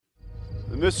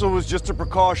missile was just a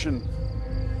precaution.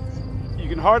 You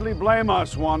can hardly blame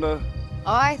us, Wanda.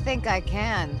 Oh, I think I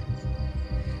can.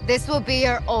 This will be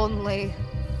your only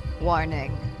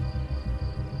warning.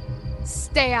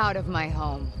 Stay out of my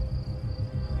home.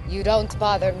 You don't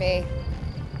bother me,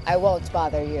 I won't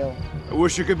bother you. I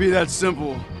wish it could be that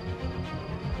simple.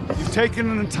 You've taken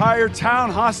an entire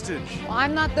town hostage. Well,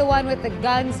 I'm not the one with the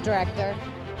guns, Director.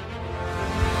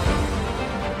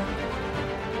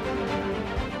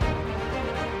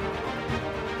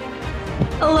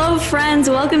 Hello, friends.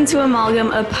 Welcome to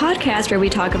Amalgam, a podcast where we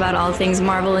talk about all things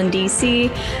Marvel and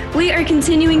DC. We are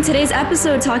continuing today's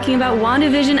episode talking about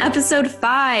WandaVision episode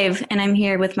 5, and I'm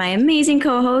here with my amazing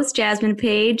co-host, Jasmine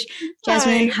Page.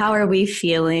 Jasmine, Hi. how are we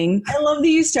feeling? I love that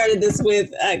you started this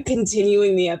with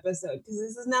continuing the episode, because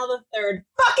this is now the third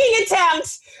fucking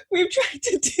attempt we've tried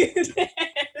to do this.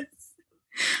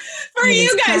 For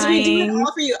you guys, we do it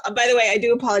all for you. By the way, I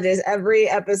do apologize. Every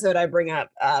episode I bring up,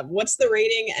 what's the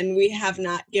rating? And we have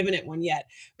not given it one yet.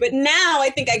 But now I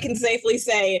think I can safely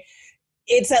say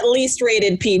it's at least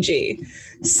rated PG.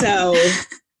 So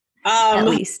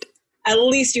At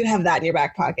least you have that in your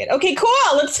back pocket. Okay, cool.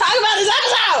 Let's talk about this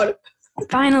episode.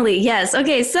 Finally, yes.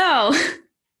 Okay,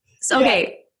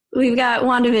 okay. We've got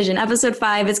WandaVision episode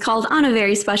 5. It's called On a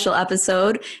Very Special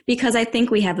Episode because I think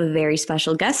we have a very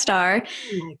special guest star.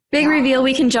 Big reveal,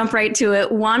 we can jump right to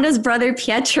it. Wanda's brother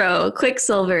Pietro,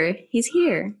 Quicksilver, he's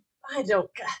here. I don't.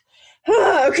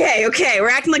 Okay. We're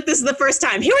acting like this is the first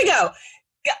time. Here we go.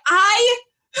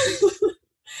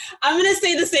 I'm going to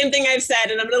say the same thing I've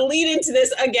said, and I'm going to lead into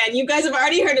this again. You guys have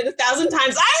already heard it 1,000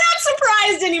 times. I'm not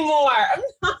surprised anymore. I'm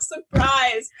not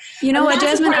surprised. You know what,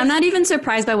 Jasmine? I'm not even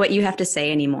surprised by what you have to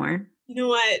say anymore. You know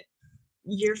what?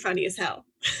 You're funny as hell.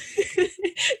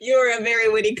 You're a very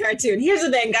witty cartoon. Here's the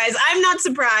thing, guys. I'm not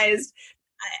surprised.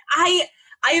 I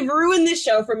have ruined this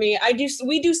show for me.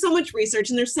 We do so much research,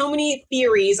 and there's so many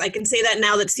theories. I can say that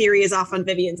now that Siri is off on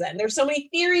Vivian's end. There's so many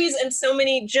theories and so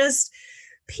many just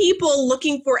people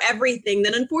looking for everything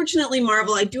that unfortunately,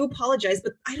 Marvel, I do apologize,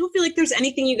 but I don't feel like there's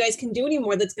anything you guys can do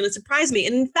anymore that's going to surprise me.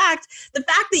 And in fact, the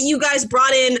fact that you guys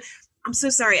brought in, I'm so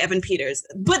sorry, Evan Peters,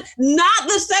 but not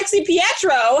the sexy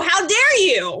Pietro. How dare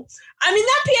you? I mean,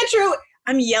 that Pietro,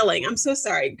 I'm yelling. I'm so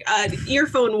sorry.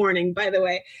 Earphone warning, by the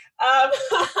way.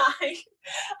 I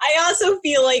also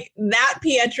feel like that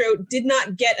Pietro did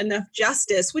not get enough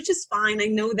justice, which is fine. I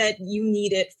know that you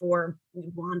need it for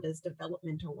Wanda's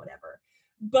development or whatever.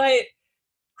 But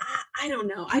I don't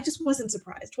know. I just wasn't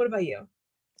surprised. What about you?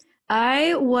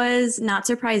 I was not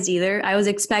surprised either. I was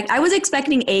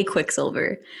expecting a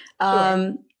Quicksilver,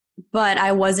 but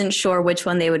I wasn't sure which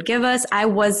one they would give us. I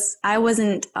was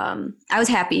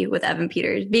happy with Evan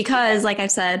Peters because, like I've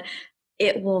said,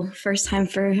 first time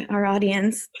for our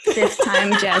audience, 5th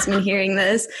time Jasmine hearing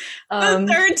this. The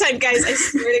 3rd time, guys, I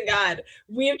swear to God.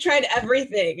 We have tried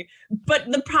everything.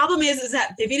 But the problem is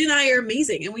that Vivian and I are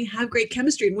amazing and we have great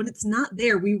chemistry. And when it's not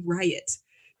there, we riot.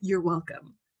 You're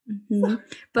welcome. Mm-hmm.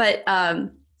 But,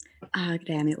 damn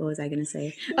it, what was I going to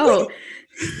say? Oh,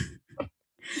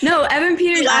 no, Evan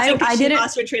Peters, I didn't.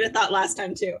 Lost your train of thought last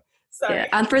time too. Sorry. Yeah,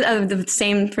 I'm for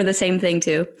the same thing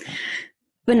too.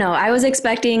 But no, I was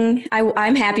expecting,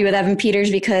 I'm happy with Evan Peters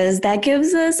because that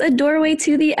gives us a doorway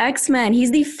to the X-Men.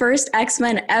 He's the first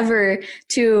X-Men ever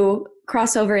to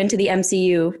cross over into the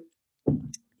MCU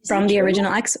from the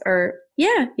original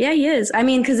Yeah, he is. I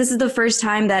mean, because this is the first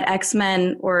time that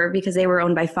X-Men, or because they were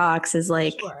owned by Fox, is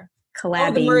like collabing.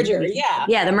 Oh, the merger, yeah.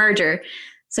 Yeah, the merger.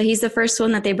 So he's the first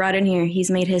one that they brought in here. He's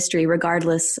made history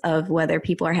regardless of whether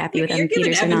people are happy with Evan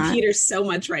Peters or not. You're giving Evan Peters so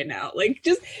much right now. Like,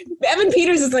 just Evan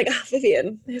Peters is like,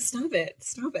 Vivian, stop it.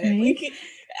 Right? Like,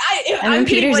 Evan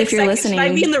Peters, if you're listening.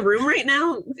 Should I be in the room right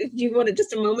now? Do you want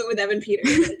just a moment with Evan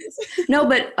Peters? No,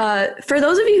 but for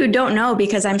those of you who don't know,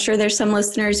 because I'm sure there's some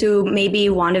listeners who maybe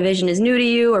WandaVision is new to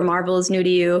you or Marvel is new to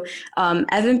you,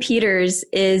 Evan Peters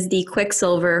is the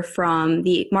Quicksilver from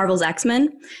the Marvel's X-Men,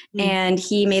 and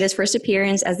he made his first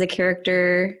appearance as the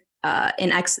character in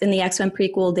the X-Men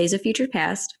prequel Days of Future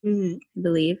Past, I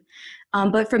believe.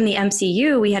 But from the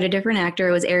MCU, we had a different actor.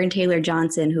 It was Aaron Taylor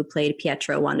Johnson who played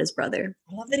Pietro, Wanda's brother.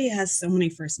 I love that he has so many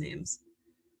first names.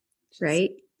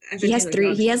 Right? He has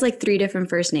 3. He has like 3 different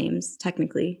first names,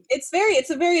 technically. It's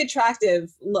a very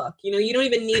attractive look. You know, you don't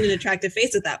even need an attractive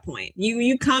face at that point.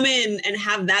 You come in and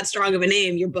have that strong of a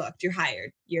name, you're booked, you're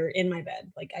hired, you're in my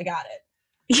bed. Like, I got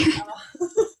it.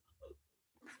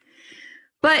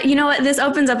 But you know what? This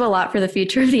opens up a lot for the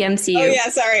future of the MCU. Oh yeah,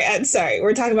 sorry. I'm sorry.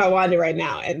 We're talking about Wanda right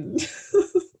now, and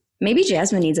maybe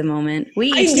Jasmine needs a moment.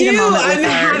 We I each do. need a moment I'm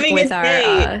having with a our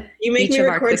day. You make each me of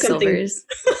our record something. Quicksilvers.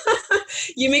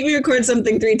 You make me record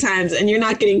something 3 times and you're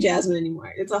not getting Jasmine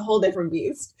anymore. It's a whole different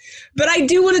beast. But I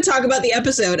do want to talk about the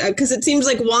episode because it seems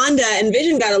like Wanda and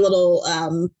Vision got a little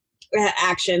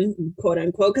action, quote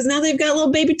unquote, because now they've got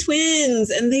little baby twins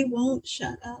and they won't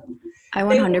shut up. I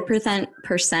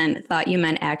 100% thought you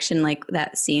meant action like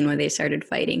that scene where they started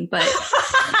fighting, but and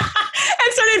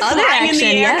started other flying action,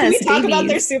 in the air. yes, Can we talk about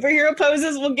their babies. superhero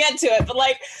poses? We'll get to it, but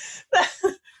like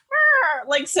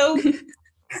so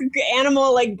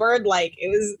animal, like bird, like it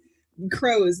was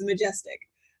crows, majestic.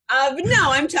 But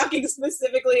no, I'm talking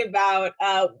specifically about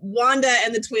Wanda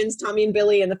and the twins, Tommy and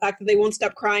Billy, and the fact that they won't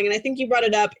stop crying. And I think you brought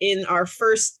it up in our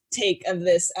first take of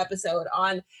this episode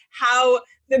on how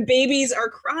the babies are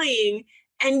crying,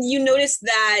 and you noticed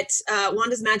that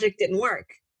Wanda's magic didn't work.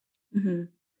 Mm-hmm.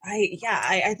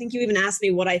 I think you even asked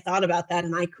me what I thought about that,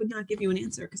 and I could not give you an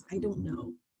answer because I don't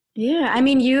know. Yeah, I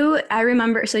mean, I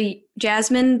remember, so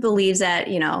Jasmine believes that,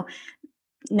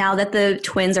 now that the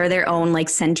twins are their own like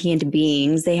sentient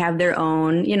beings, they have their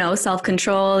own,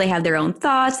 self-control, they have their own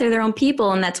thoughts, they're their own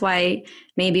people, and that's why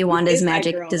maybe Wanda's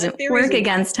magic doesn't work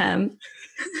against him.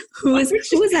 Who is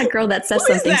that girl that says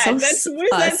something so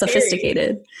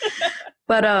sophisticated?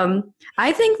 But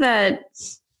I think that,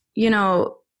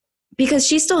 because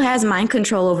she still has mind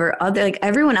control over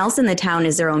everyone else in the town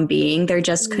is their own being. They're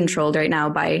just controlled right now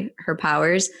by her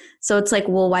powers. So it's like,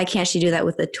 well, why can't she do that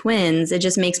with the twins? It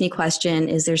just makes me question,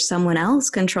 is there someone else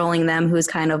controlling them who's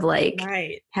kind of like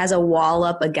has a wall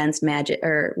up against magic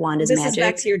or Wanda's magic? This is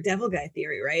back to your devil guy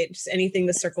theory, right? Just anything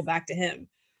to circle back to him.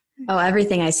 Oh,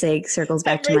 everything I say circles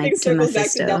back to Mephisto.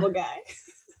 Back to devil guy.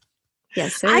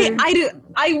 Yes, sir. I do.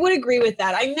 I would agree with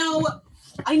that. I know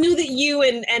that you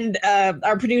and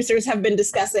our producers have been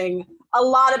discussing a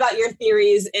lot about your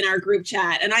theories in our group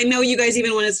chat. And I know you guys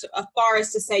even went as far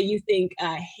as to say you think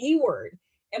Hayward,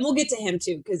 and we'll get to him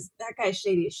too, because that guy's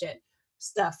shady as shit.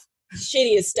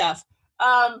 Shady as stuff.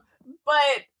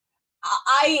 But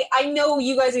I know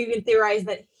you guys have even theorized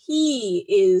that he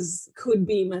could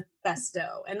be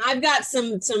Mephisto. And I've got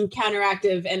some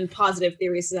counteractive and positive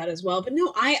theories to that as well. But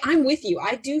no, I'm with you.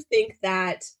 I do think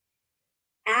that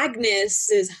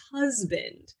Agnes's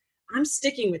husband, I'm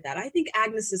sticking with that. I think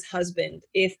Agnes's husband,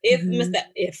 if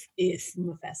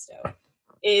Mephisto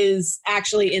is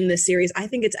actually in this series, I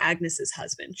think it's Agnes's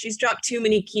husband. She's dropped too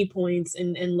many key points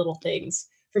and little things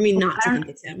for me not to think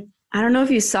it's him. I don't know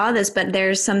if you saw this, but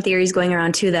there's some theories going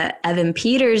around too that Evan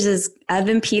Peters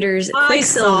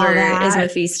Quicksilver is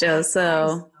Mephisto.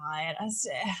 So I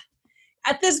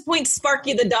at this point,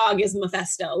 Sparky the dog is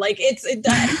Mephisto. Like it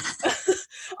does.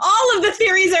 All of the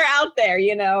theories are out there,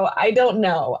 I don't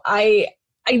know. I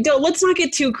don't. Let's not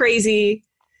get too crazy.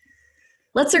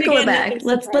 Let's circle it back.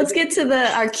 Let's get to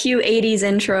our cute 80s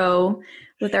intro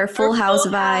with our Full House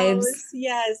vibes.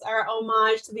 Yes, our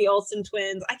homage to the Olsen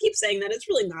twins. I keep saying that. It's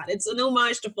really not. It's an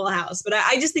homage to Full House. But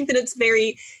I just think that it's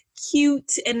very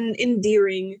cute and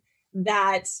endearing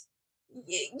that,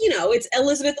 it's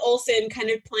Elizabeth Olsen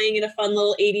kind of playing in a fun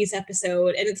little 80s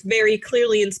episode. And it's very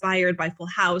clearly inspired by Full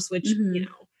House, which,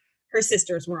 her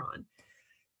sisters were on.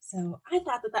 So I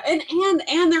thought that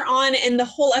and they're on, and the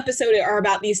whole episode are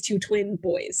about these two twin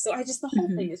boys. So the whole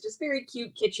thing is just very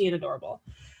cute, kitschy, and adorable.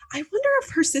 I wonder if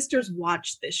her sisters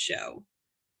watch this show.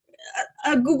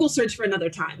 A Google search for another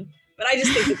time. But I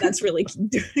just think that that's really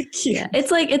cute. Yeah,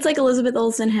 it's like Elizabeth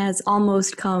Olsen has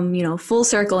almost come, full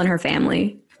circle in her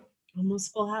family.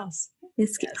 Almost Full House.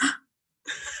 It's yes.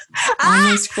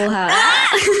 Almost Full House.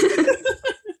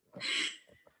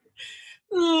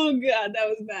 Oh God, that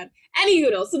was bad.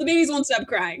 Anywho, so the babies won't stop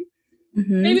crying.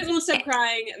 Babies won't stop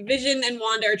crying. Vision and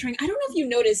Wanda are trying. I don't know if you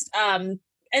noticed, and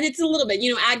it's a little bit,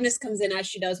 Agnes comes in as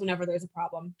she does whenever there's a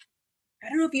problem. I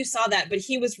don't know if you saw that, but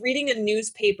he was reading a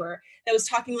newspaper that was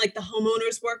talking like the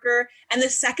homeowners worker. And the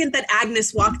second that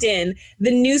Agnes walked in,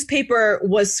 the newspaper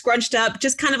was scrunched up,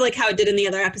 just kind of like how it did in the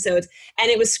other episodes. And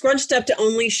it was scrunched up to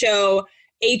only show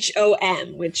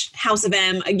HOM, which House of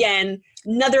M, again,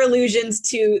 another allusions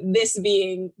to this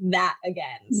being that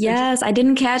again. So yes, I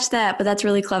didn't catch that, but that's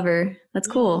really clever. That's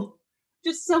cool.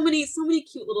 Just so many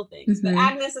cute little things. But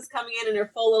Agnes is coming in her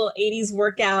full little 80s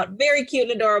workout, very cute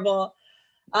and adorable.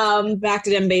 Back to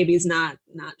them babies not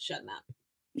shutting up.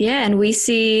 Yeah, and we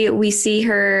see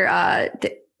her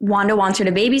Wanda wants her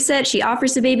to babysit. She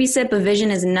offers to babysit, but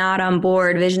Vision is not on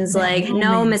board. Vision's like,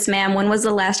 no, Miss Ma'am, when was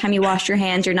the last time you washed your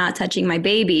hands? You're not touching my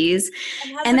babies.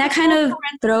 And that kind of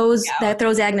throws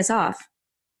Agnes off.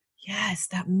 Yes,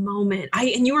 that moment.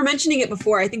 And you were mentioning it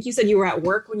before. I think you said you were at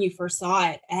work when you first saw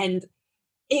it. And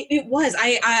it was.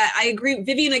 I agree.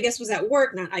 Vivian, I guess, was at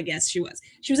work. Not I guess, she was.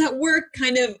 She was at work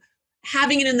kind of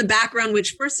having it in the background,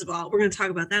 which, first of all, we're going to talk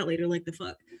about that later, like the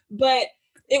fuck. But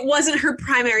It wasn't her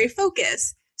primary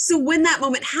focus. So when that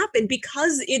moment happened,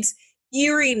 because it's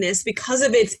eeriness, because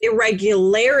of its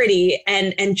irregularity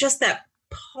and just that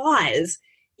pause,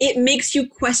 it makes you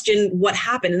question what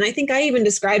happened. And I think I even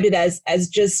described it as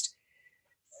just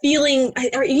feeling,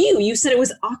 or you said it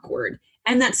was awkward.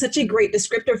 And that's such a great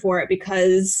descriptor for it,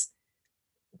 because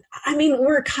I mean,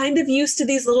 we're kind of used to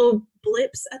these little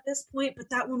blips at this point, but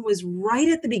that one was right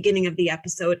at the beginning of the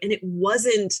episode, and it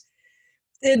wasn't,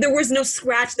 there was no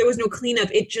scratch, there was no cleanup,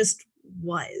 it just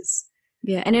was.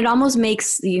 Yeah, and it almost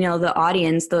makes, the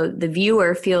audience, the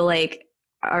viewer feel like,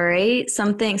 all right,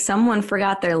 someone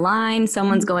forgot their line,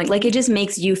 someone's going, like, it just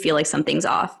makes you feel like something's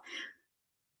off.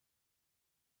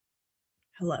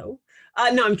 Hello?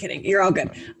 No, I'm kidding. You're all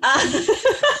good.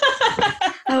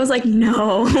 I was like,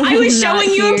 no. I was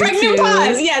showing you a pregnant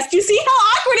pause. Yes. Do you see how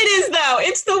awkward it is, though?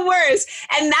 It's the worst.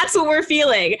 And that's what we're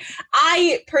feeling.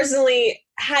 I personally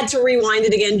had to rewind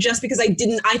it again just because I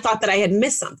thought that I had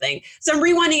missed something. So I'm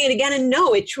rewinding it again, and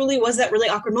no, it truly was that really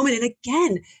awkward moment. And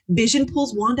again, Vision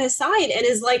pulls Wanda aside and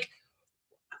is like,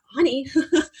 honey,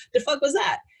 the fuck was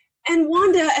that? And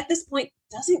Wanda at this point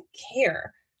doesn't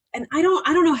care. And I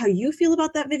don't know how you feel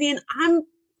about that, Vivian. I'm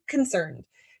concerned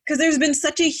because there's been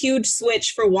such a huge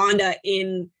switch for Wanda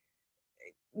in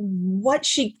what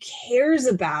she cares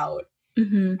about.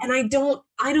 Mm-hmm. And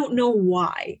I don't know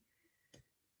why.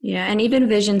 Yeah, and even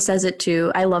Vision says it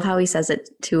too. I love how he says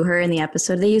it to her in the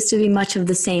episode. They used to be much of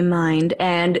the same mind,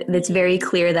 and it's very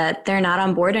clear that they're not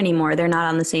on board anymore. They're not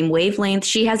on the same wavelength.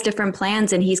 She has different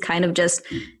plans, and he's kind of just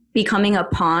becoming a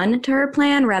pawn to her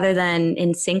plan rather than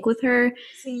in sync with her.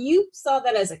 So you saw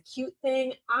that as a cute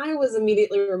thing. I was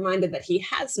immediately reminded that he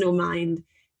has no mind.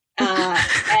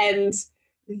 And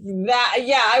that,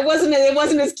 yeah, it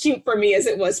wasn't as cute for me as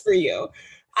it was for you.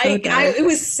 It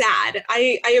was sad.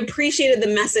 I appreciated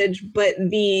the message, but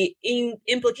the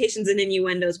implications and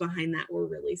innuendos behind that were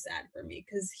really sad for me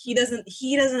because he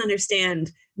doesn't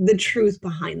understand the truth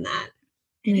behind that.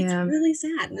 And It's really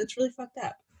sad and it's really fucked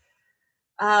up.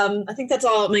 I think that's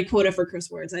all my quota for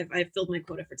curse words. I've filled my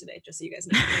quota for today, just so you guys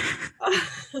know.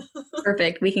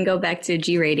 Perfect. We can go back to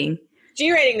G rating.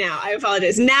 G rating now. I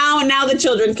apologize. Now the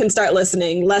children can start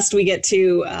listening, lest we get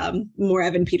to more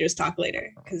Evan Peters talk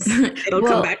later, because it'll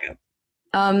come back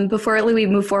up. Before we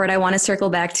move forward, I want to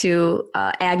circle back to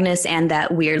Agnes and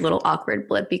that weird little awkward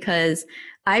blip, because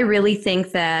I really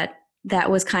think that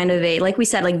was kind of like we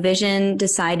said, like Vision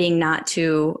deciding not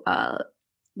to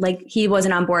like he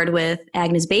wasn't on board with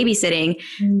Agnes babysitting.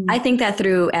 I think that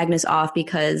threw Agnes off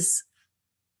because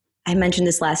I mentioned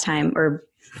this last time or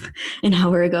an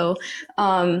hour ago.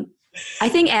 I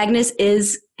think Agnes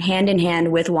is hand in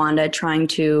hand with Wanda trying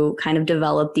to kind of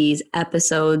develop these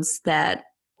episodes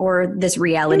or this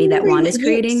reality that Wanda's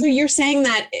creating. So you're saying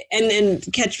that, and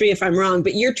catch me if I'm wrong,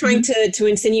 but you're trying to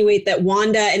insinuate that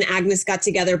Wanda and Agnes got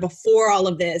together before all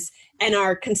of this and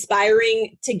are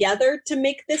conspiring together to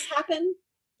make this happen?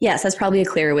 Yes, that's probably a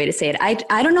clearer way to say it.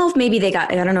 I don't know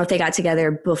if they got together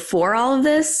before all of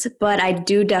this, but I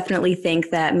do definitely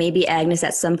think that maybe Agnes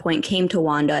at some point came to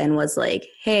Wanda and was like,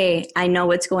 hey, I know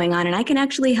what's going on and I can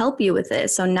actually help you with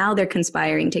this. So now they're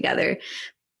conspiring together.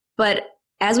 But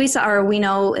as we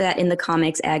know that in the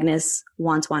comics, Agnes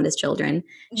wants Wanda's children.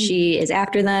 Mm-hmm. She is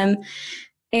after them.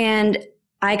 And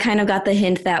I kind of got the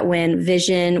hint that when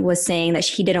Vision was saying that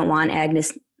he didn't want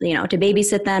Agnes to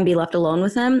babysit them, be left alone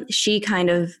with them, she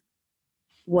kind of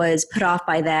was put off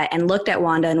by that and looked at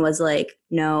Wanda and was like,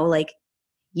 no, like,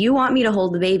 you want me to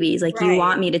hold the babies. Like, right. You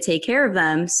want me to take care of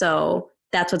them. So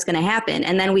that's what's going to happen.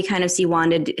 And then we kind of see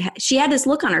Wanda, she had this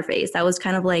look on her face that was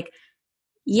kind of like,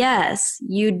 yes,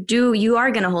 you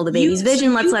are going to hold the babies.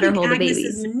 Vision, let's let her hold the babies.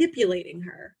 Agnes is manipulating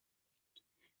her.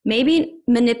 Maybe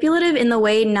manipulative in the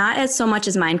way, not as so much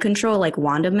as mind control, like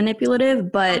Wanda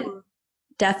manipulative, but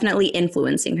definitely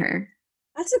influencing her.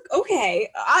 That's okay.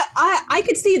 I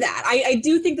could see that. I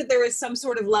do think that there is some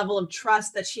sort of level of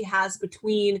trust that she has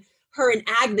between her and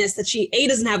Agnes that she A,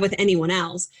 doesn't have with anyone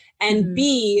else, and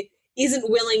B, isn't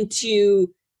willing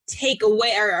to take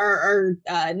away or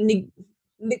what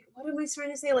am I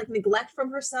trying to say? Like neglect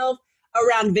from herself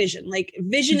around Vision. Like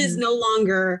Vision is no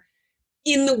longer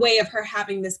in the way of her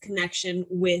having this connection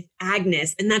with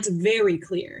Agnes. And that's very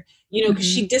clear, because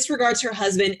she disregards her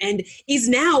husband and is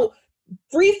now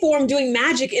freeform doing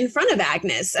magic in front of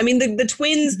Agnes. I mean, the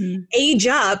twins age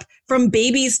up from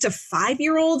babies to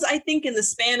 5-year-olds, I think, in the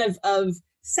span of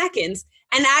seconds.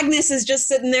 And Agnes is just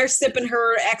sitting there sipping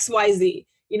her XYZ.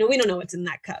 We don't know what's in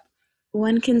that cup.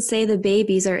 One can say the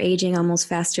babies are aging almost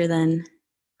faster than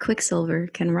Quicksilver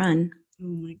can run. Oh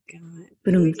my God.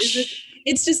 Boom.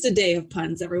 It's just a day of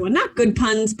puns, everyone. Not good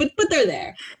puns, but they're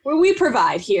there. Where we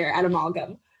provide here at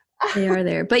Amalgam. They are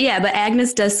there. But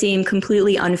Agnes does seem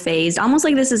completely unfazed, almost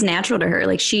like this is natural to her.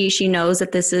 Like she knows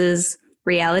that this is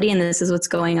reality and this is what's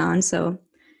going on. So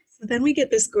then we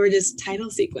get this gorgeous title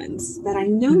sequence that I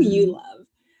know you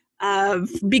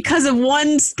love because of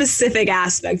one specific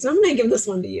aspect. So I'm going to give this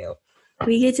one to you.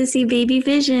 We get to see Baby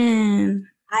Vision.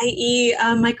 I.e.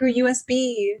 micro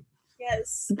USB.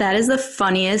 Yes. That is the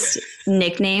funniest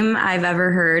nickname I've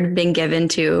ever heard been given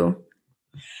to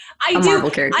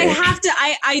Marvel character.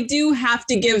 I do have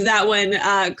to give that one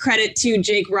credit to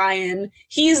Jake Ryan.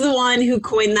 He's the one who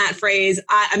coined that phrase.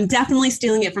 I'm definitely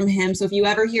stealing it from him. So if you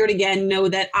ever hear it again, know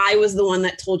that I was the one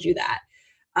that told you that.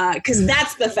 Because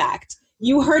that's the fact.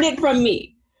 You heard it from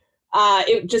me.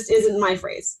 It just isn't my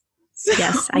phrase. So.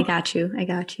 Yes, I got you.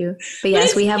 But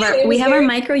yes, we have our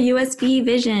micro USB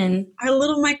Vision. Our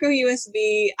little micro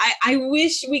USB. I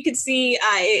wish we could see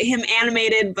him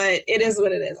animated, but it is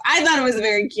what it is. I thought it was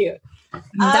very cute.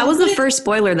 That was the first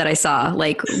spoiler that I saw.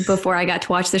 Like before I got to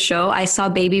watch the show, I saw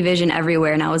Baby Vision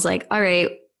everywhere, and I was like, all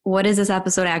right, what is this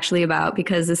episode actually about?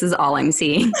 Because this is all I'm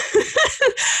seeing.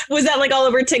 Was that like all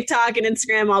over TikTok and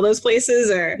Instagram, all those places?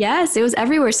 Or yes, it was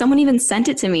everywhere. Someone even sent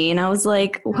it to me, and I was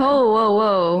like,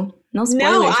 whoa. No spoilers.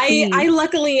 No, I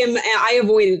luckily I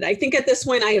avoided. I think at this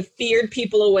point I have feared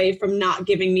people away from not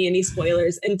giving me any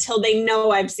spoilers until they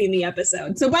know I've seen the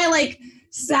episode. So by like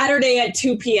Saturday at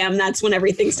 2 p.m., that's when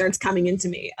everything starts coming into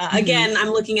me. Again,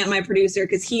 I'm looking at my producer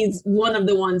because he's one of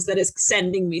the ones that is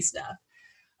sending me stuff.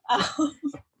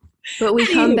 But we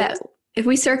come back. If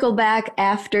we circle back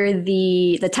after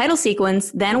the title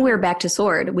sequence, then we're back to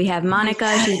Sword. We have Monica.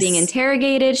 Yes. She's being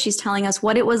interrogated. She's telling us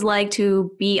what it was like to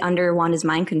be under Wanda's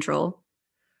mind control.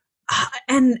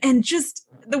 And just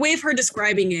the way of her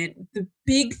describing it, the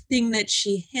big thing that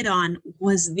she hit on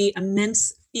was the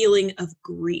immense feeling of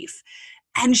grief.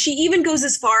 And she even goes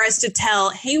as far as to tell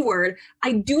Hayward,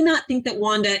 I do not think that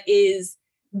Wanda is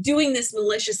doing this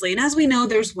maliciously. And as we know,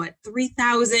 there's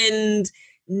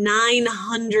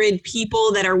 3,900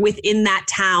 people that are within that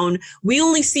town. We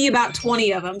only see about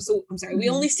 20 of them. So I'm sorry, we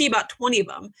only see about 20 of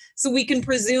them. So we can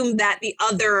presume that the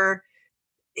other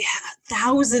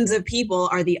thousands of people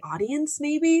are the audience,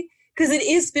 maybe? Because it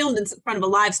is filmed in front of a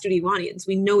live studio audience.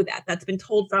 We know that. That's been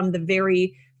told from the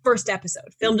very first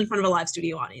episode, filmed in front of a live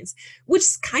studio audience, which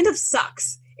kind of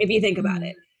sucks if you think about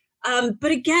it.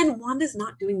 But again, Wanda's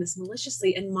not doing this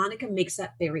maliciously, and Monica makes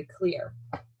that very clear.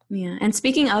 Yeah. And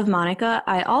speaking of Monica,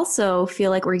 I also feel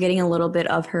like we're getting a little bit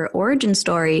of her origin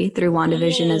story through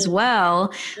WandaVision as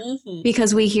well,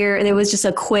 because we hear there was just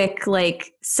a quick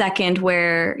second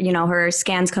where, her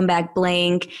scans come back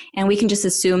blank, and we can just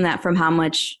assume that from how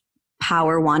much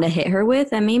power Wanda hit her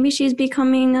with, that maybe she's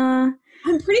becoming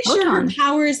I'm pretty sure her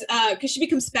powers, because she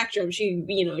becomes Spectrum.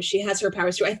 She has her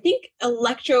powers too. I think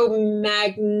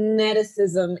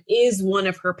electromagnetism is one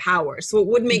of her powers. So it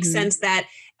would make sense that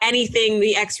anything,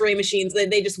 the X-ray machines,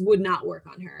 they just would not work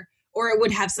on her, or it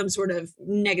would have some sort of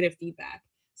negative feedback.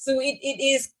 So it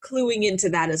is cluing into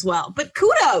that as well. But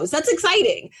kudos, that's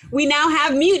exciting. We now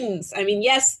have mutants. I mean,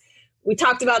 yes, we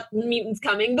talked about mutants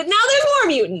coming, but now there's more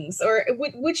mutants. Or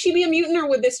would she be a mutant, or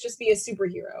would this just be a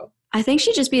superhero? I think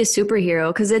she'd just be a superhero,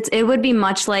 because it would be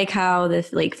much like how the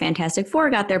Fantastic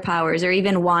Four got their powers, or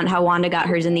even how Wanda got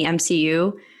hers in the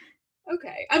MCU.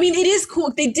 Okay. I mean, it is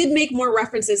cool. They did make more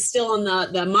references still on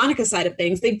the Monica side of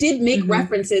things. They did make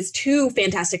references to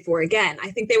Fantastic Four again.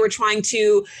 I think they were trying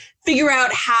to figure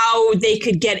out how they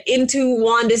could get into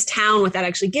Wanda's town without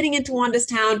actually getting into Wanda's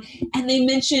town. And they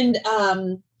mentioned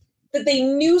that they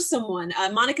knew someone.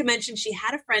 Monica mentioned she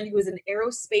had a friend who was an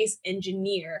aerospace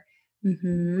engineer.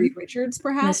 Reed Richards,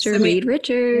 perhaps? Mr. Reed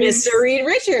Richards. Mr. Reed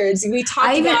Richards. We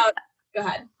talked about... Go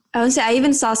ahead. I would say I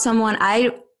even saw someone...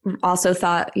 I also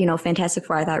thought, Fantastic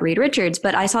Four, I thought Reed Richards,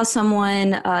 but I saw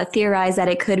someone theorize that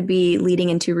it could be leading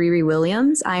into Riri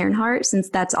Williams, Ironheart, since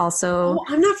that's also... Oh,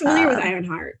 I'm not familiar with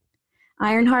Ironheart.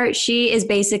 Ironheart, she is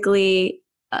basically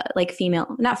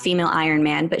not female Iron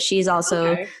Man, but she's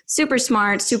also super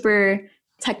smart, super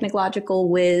technological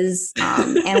whiz.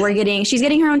 And she's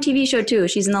getting her own TV show too.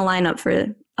 She's in the lineup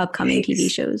for upcoming TV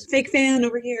shows. Fake fan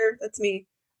over here. That's me.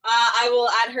 I will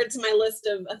add her to my list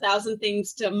of 1,000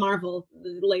 things to Marvel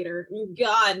later. Oh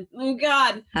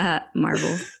God.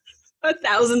 Marvel.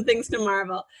 1,000 things to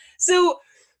Marvel. So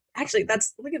actually,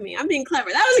 look at me. I'm being clever.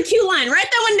 That was a cute line. Write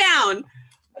that one down.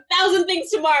 1,000 things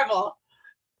to Marvel.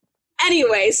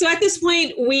 Anyway, so at this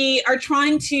point, we are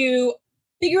trying to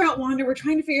figure out Wanda. We're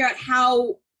trying to figure out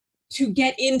how to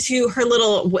get into her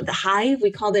little, the hive?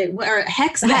 We called it, or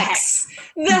hex? The hex.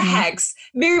 The hex.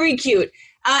 Very, very cute.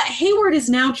 Hayward is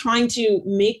now trying to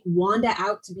make Wanda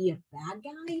out to be a bad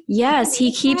guy. Yes,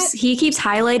 he keeps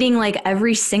highlighting like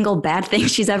every single bad thing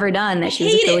she's ever done. That she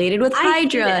was affiliated with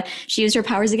Hydra. She used her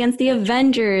powers against the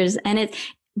Avengers,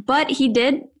 but he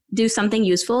did do something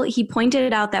useful. He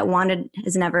pointed out that Wanda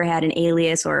has never had an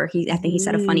alias, or I think he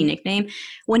said a funny nickname.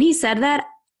 When he said that,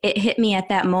 it hit me at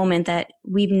that moment that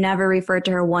we've never referred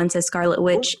to her once as Scarlet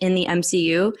Witch in the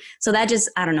MCU. So that just,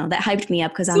 I don't know, that hyped me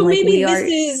up because I'm like, maybe this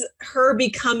is her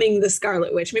becoming the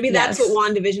Scarlet Witch. Maybe that's what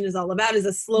WandaVision is all about, is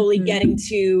a slowly getting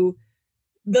to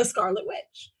the Scarlet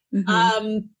Witch.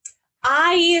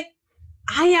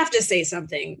 I have to say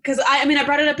something, because I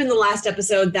brought it up in the last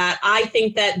episode that I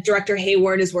think that director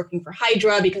Hayward is working for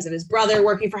Hydra because of his brother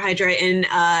working for Hydra in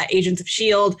Agents of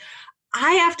S.H.I.E.L.D.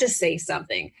 I have to say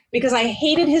something, because I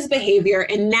hated his behavior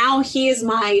and now he is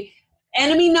my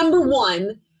enemy number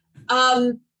one.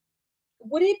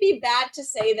 Would it be bad to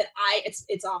say that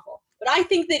it's awful, but I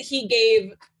think that he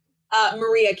gave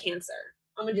Maria cancer.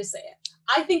 I'm gonna just say it.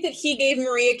 I think that he gave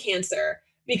Maria cancer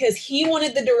because he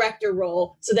wanted the director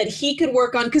role so that he could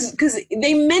work on, because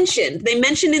they mentioned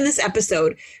in this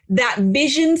episode that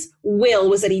Vision's will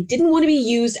was that he didn't want to be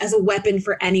used as a weapon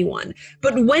for anyone.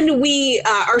 But when we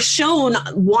are shown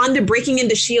Wanda breaking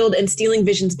into S.H.I.E.L.D. and stealing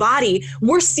Vision's body,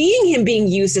 we're seeing him being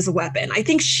used as a weapon. I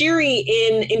think Shuri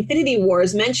in Infinity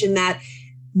Wars mentioned that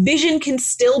Vision can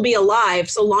still be alive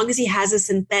so long as he has a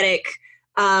synthetic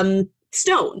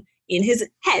stone in his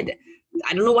head.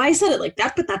 I don't know why I said it like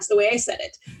that, but that's the way I said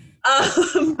it.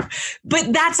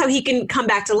 But that's how he can come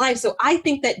back to life. So I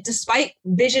think that despite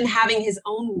Vision having his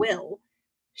own will,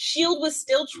 S.H.I.E.L.D. was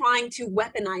still trying to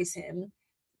weaponize him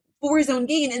for his own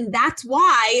gain. And that's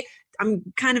why, I'm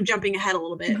kind of jumping ahead a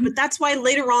little bit, but that's why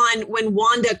later on when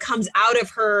Wanda comes out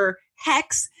of her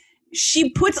hex, she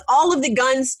puts all of the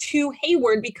guns to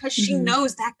Hayward because she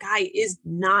knows that guy is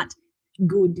not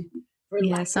good, for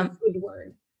lack of a good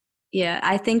word. Yeah,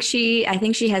 I think she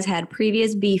has had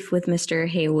previous beef with Mr.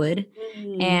 Haywood,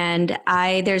 and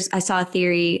I saw a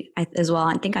theory as well,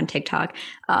 I think on TikTok,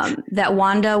 that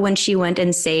Wanda, when she went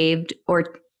and saved,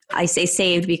 or I say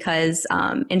saved because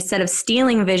instead of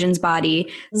stealing Vision's body,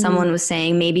 someone was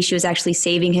saying maybe she was actually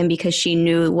saving him because she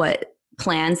knew what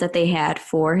plans that they had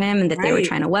for him and that they were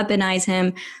trying to weaponize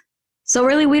him. So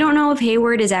really, we don't know if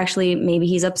Hayward is actually, maybe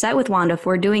he's upset with Wanda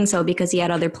for doing so because he had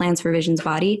other plans for Vision's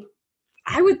body.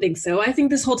 I would think so. I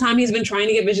think this whole time he's been trying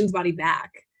to get Vision's body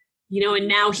back, and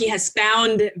now he has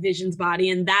found Vision's body,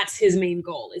 and that's his main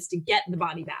goal, is to get the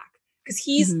body back, because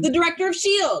he's the director of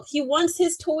S.H.I.E.L.D. He wants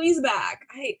his toys back.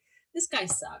 This guy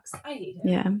sucks. I hate him.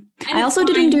 Yeah. I also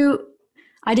didn't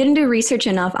do research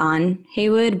enough on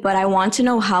Haywood, but I want to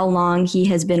know how long he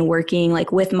has been working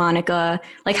like with Monica.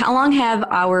 Like, how long have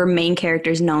our main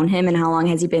characters known him, and how long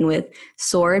has he been with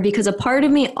S.W.O.R.D.? Because a part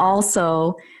of me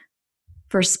also,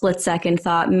 for a split second,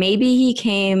 thought maybe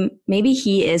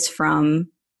he is from,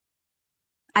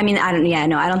 I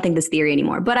don't think this theory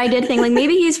anymore, but I did think like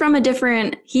maybe he is from a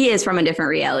different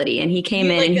reality, and he came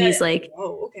in and he's like,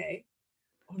 oh, okay.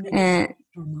 We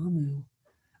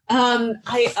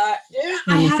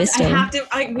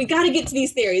got to get to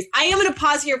these theories. I am going to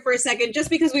pause here for a second, just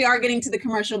because we are getting to the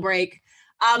commercial break.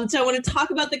 So I want to talk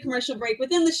about the commercial break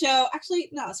within the show. Actually,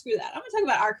 no, screw that. I'm going to talk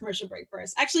about our commercial break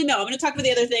first. Actually, no, I'm going to talk about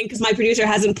the other thing because my producer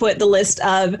hasn't put the list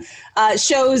of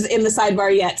shows in the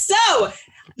sidebar yet. So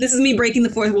this is me breaking the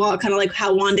fourth wall, kind of like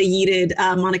how Wanda yeeted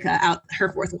Monica out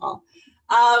her fourth wall.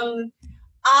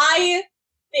 I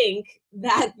think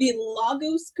that the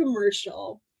Lagos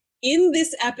commercial in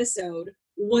this episode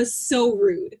was so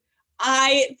rude.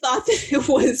 I thought that it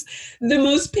was the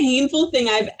most painful thing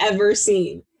I've ever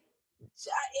seen.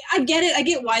 I get it. I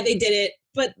get why they did it.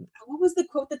 But what was the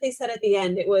quote that they said at the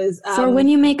end? It was... for when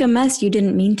you make a mess, you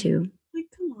didn't mean to. Like,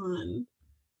 come on.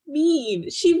 Mean.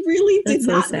 She really did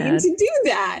not mean to do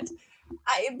that.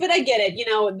 But I get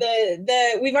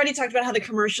it. We've already talked about how the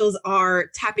commercials are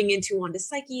tapping into Wanda's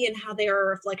psyche and how they are a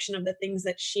reflection of the things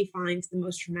that she finds the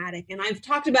most traumatic. And I've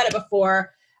talked about it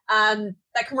before,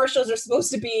 that commercials are supposed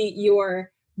to be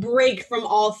your break from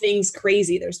all things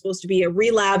crazy. They're supposed to be a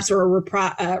relapse or a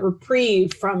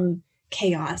reprieve from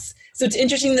chaos. So it's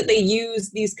interesting that they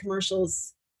use these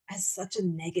commercials as such a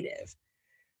negative.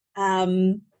 I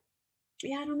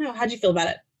don't know. How'd you feel about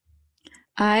it?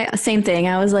 Same thing.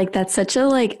 I was like, that's such a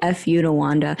like F you to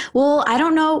Wanda. Well, I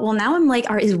don't know. Well, now I'm like,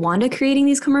 is Wanda creating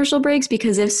these commercial breaks?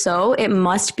 Because if so, it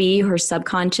must be her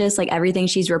subconscious, like everything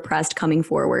she's repressed coming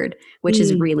forward, which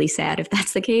is really sad if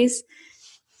that's the case.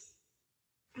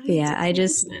 Yeah,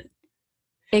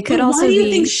 it could also be... Why do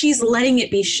you think she's letting it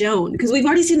be shown? Because we've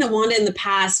already seen that Wanda in the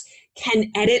past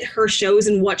can edit her shows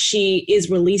and what she is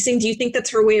releasing? Do you think that's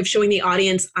her way of showing the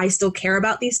audience, I still care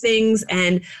about these things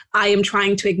and I am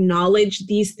trying to acknowledge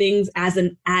these things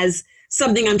as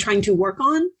something I'm trying to work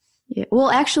on? Yeah. Well,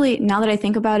 actually, now that I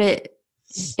think about it,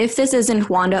 if this isn't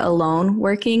Wanda alone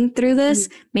working through this,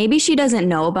 maybe she doesn't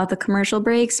know about the commercial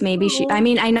breaks. Maybe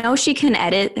I know she can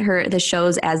edit the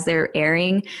shows as they're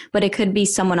airing, but it could be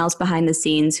someone else behind the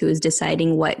scenes who is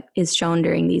deciding what is shown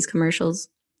during these commercials.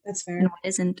 That's fair. And what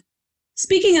isn't.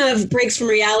 Speaking of breaks from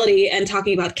reality and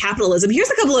talking about capitalism,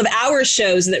 here's a couple of our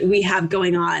shows that we have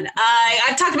going on.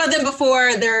 I've talked about them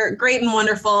before. They're great and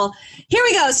wonderful. Here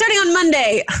we go. Starting on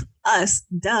Monday. Us.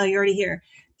 Duh, you're already here.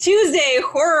 Tuesday,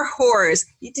 Horror Horrors.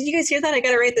 Did you guys hear that? I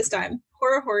got it right this time.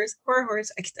 Horror Horrors.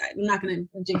 I'm not going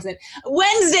to jinx it.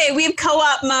 Wednesday, we have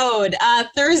Co-op Mode.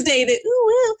 Thursday, the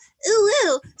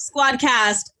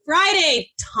Squadcast.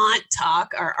 Friday, Taunt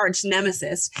Talk, our arch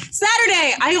nemesis.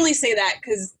 Saturday, I only say that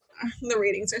because the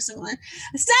ratings are similar.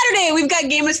 Saturday, we've got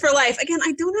Gamers for Life. Again,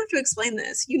 I don't have to explain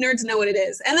this. You nerds know what it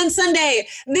is. And then Sunday,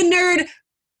 the Nerd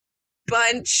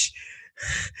Bunch.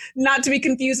 Not to be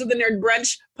confused with the Nerd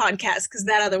Brunch podcast, because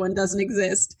that other one doesn't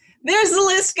exist. There's the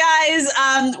list, guys.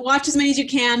 Watch as many as you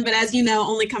can, but as you know,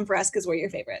 only come for us because we're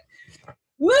your favorite.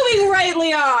 Moving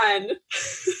rightly on.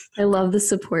 I love the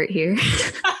support here.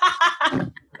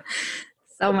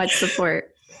 So much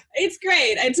support. It's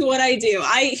great. It's what I do.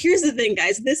 Here's the thing,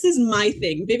 guys. This is my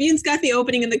thing. Vivian's got the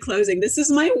opening and the closing. This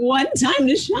is my one time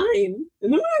to shine,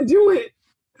 and I'm going to do it.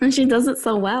 And she does it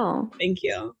so well. Thank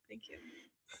you.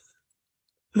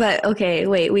 But okay,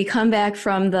 wait, we come back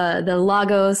from the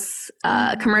Lagos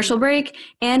commercial break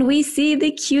and we see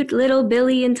the cute little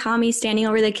Billy and Tommy standing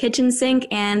over the kitchen sink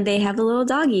and they have the little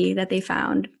doggy that they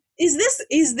found. Is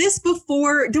this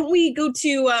before, don't we go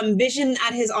to Vision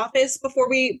at his office before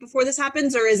this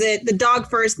happens, or is it the dog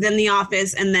first, then the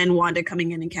office, and then Wanda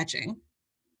coming in and catching?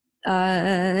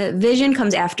 Vision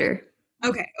comes after.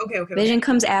 Okay. Vision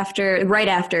comes right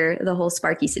after the whole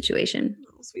Sparky situation.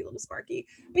 Oh, sweet little Sparky.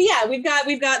 But yeah, we've got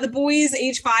the boys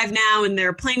age 5 now, and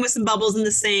they're playing with some bubbles in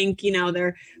the sink. You know,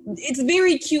 it's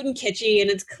very cute and kitschy, and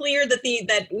it's clear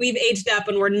that we've aged up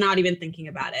and we're not even thinking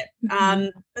about it.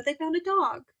 Mm-hmm. But they found a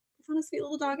dog. They found a sweet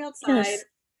little dog outside. Yes.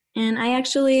 And I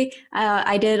actually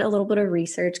I did a little bit of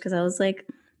research because I was like,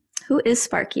 who is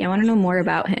Sparky? I want to know more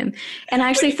about him. And I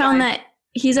actually found that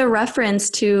he's a reference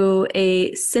to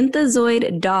a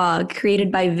synthezoid dog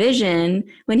created by Vision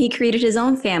when he created his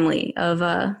own family of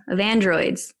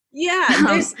androids.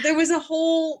 Yeah, there was a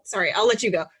whole. Sorry, I'll let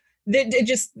you go.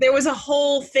 There was a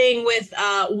whole thing with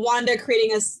Wanda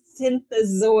creating a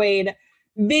synthezoid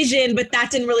Vision, but that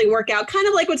didn't really work out. Kind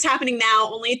of like what's happening now,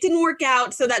 only it didn't work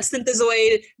out. So that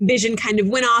synthezoid Vision kind of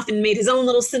went off and made his own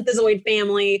little synthezoid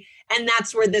family, and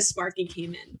that's where this Sparky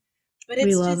came in. But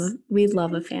we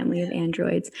love a family of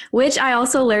androids, which I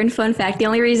also learned, fun fact, the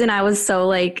only reason I was so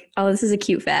like, oh, this is a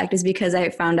cute fact, is because I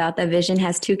found out that Vision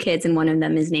has 2 kids and one of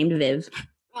them is named Viv.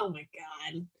 Oh my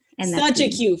God. And such a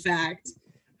cute fact.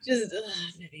 Just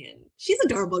Vivian. She's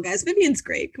adorable, guys. Vivian's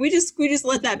great. We just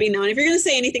let that be known. If you're going to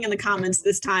say anything in the comments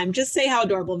this time, just say how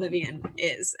adorable Vivian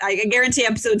is. I guarantee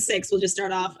episode 6 will just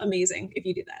start off amazing if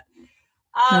you do that.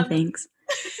 No, thanks.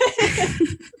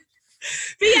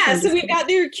 But yeah, so we've got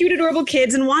their cute, adorable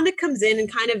kids, and Wanda comes in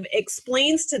and kind of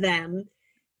explains to them,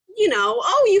 you know,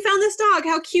 oh, you found this dog.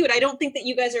 How cute. I don't think that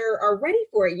you guys are ready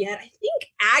for it yet. I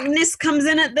think Agnes comes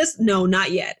in at this. No,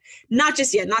 not yet. Not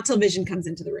just yet. Not till Vision comes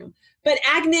into the room. But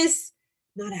not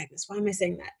Agnes. Why am I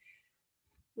saying that?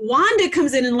 Wanda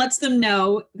comes in and lets them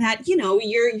know that, you know,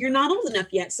 you're not old enough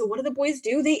yet. So what do the boys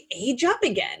do? They age up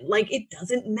again. Like, it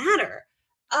doesn't matter.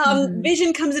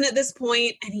 Vision comes in at this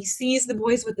point and he sees the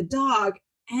boys with the dog.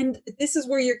 And this is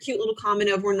where your cute little comment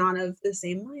of we're not of the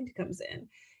same mind comes in.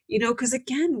 You know, because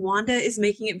again, Wanda is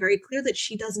making it very clear that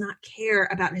she does not care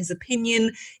about his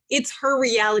opinion. It's her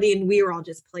reality and we are all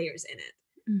just players in it.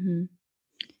 Mm-hmm.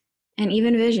 And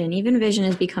even Vision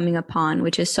is becoming a pawn,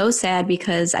 which is so sad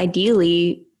because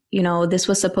ideally, you know, this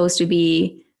was supposed to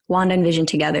be Wanda and Vision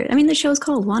together. I mean, the show's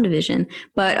called WandaVision,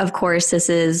 but of course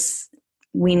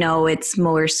we know it's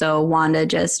more so Wanda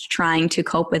just trying to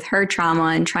cope with her trauma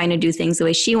and trying to do things the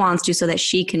way she wants to so that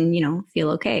she can, you know, feel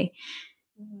okay.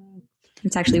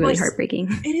 It's actually really heartbreaking.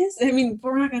 It is. I mean,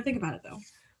 we're not going to think about it, though.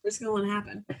 We're just going to let it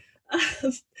happen.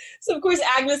 So, of course,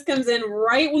 Agnes comes in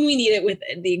right when we need it with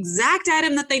the exact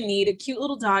item that they need, a cute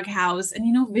little doghouse. And,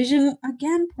 you know, Vision,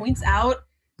 again, points out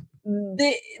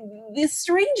the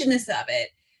strangeness of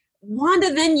it.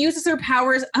 Wanda then uses her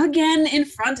powers again in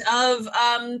front of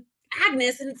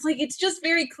Agnes, and it's like it's just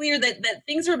very clear that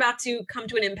things are about to come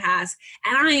to an impasse,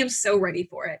 and I am so ready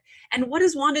for it. And what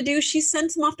does Wanda do? She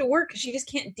sends him off to work because she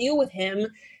just can't deal with him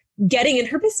getting in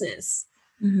her business.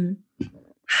 Mm-hmm.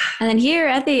 And then here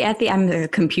at the I'm the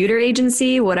computer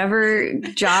agency, whatever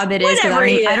job it is, because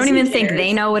I don't even think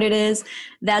they know what it is.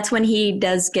 That's when he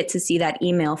does get to see that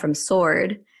email from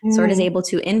Sword. Sword is able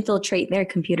to infiltrate their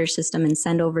computer system and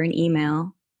send over an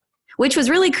email, which was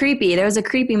really creepy. There was a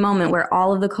creepy moment where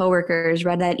all of the coworkers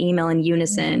read that email in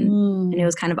unison, and it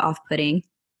was kind of off-putting.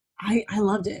 I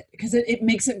loved it because it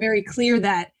makes it very clear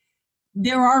that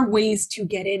there are ways to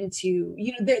get into,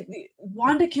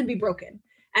 Wanda can be broken.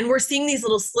 And we're seeing these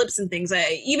little slips and things.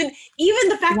 Even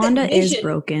the fact Wanda that Vision is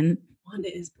broken.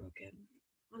 Wanda is broken.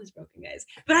 Wanda's broken, guys.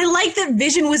 But I like that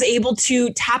Vision was able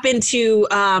to tap into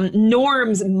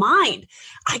Norm's mind.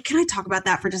 Can I talk about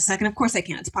that for just a second? Of course I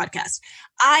can. It's a podcast.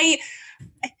 I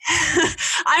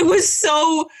was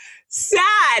so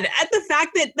sad at the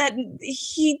fact that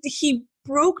he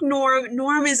broke Norm.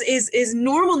 Norm is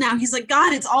normal now. He's like,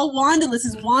 God, it's all Wanda. This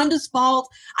is Wanda's fault.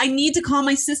 I need to call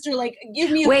my sister. Like,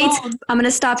 give me a phone. I'm going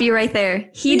to stop you right there.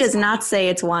 He does not say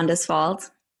it's Wanda's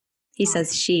fault. He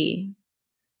says she.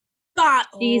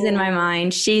 She's in my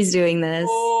mind. She's doing this.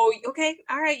 Oh, okay.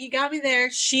 All right. You got me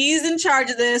there. She's in charge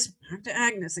of this. Back to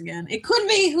Agnes again. It could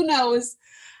be. Who knows?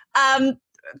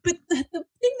 But the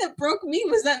thing that broke me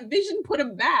was that Vision put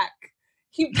him back.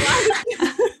 He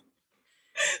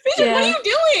Vision, what are you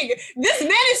doing? This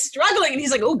man is struggling. And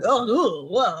he's like, oh, God. Oh,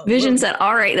 whoa. Vision said,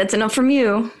 all right, that's enough from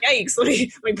you. Yikes. Let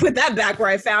me put that back where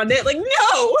I found it. Like, no.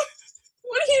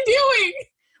 What are you doing?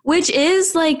 Which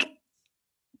is like,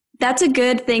 that's a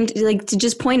good thing to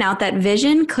just point out that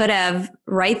Vision could have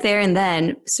right there and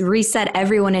then reset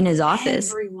everyone in his office.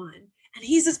 Everyone. And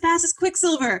he's as fast as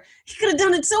Quicksilver. He could have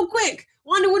done it so quick.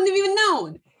 Wanda wouldn't have even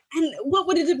known. And what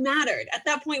would it have mattered? At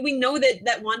that point, we know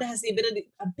that Wanda has the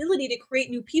ability to create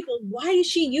new people. Why is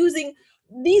she using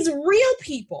these real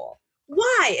people?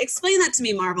 Why? Explain that to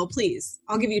me, Marvel, please.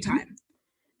 I'll give you time.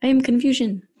 I am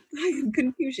confusion.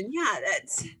 Yeah,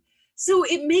 so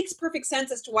it makes perfect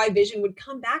sense as to why Vision would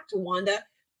come back to Wanda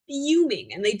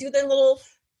fuming. And they do their little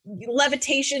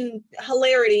levitation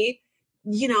hilarity,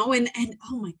 and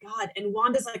oh my God. And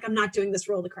Wanda's like, I'm not doing this,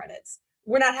 roll the credits.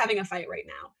 We're not having a fight right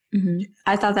now. Mm-hmm.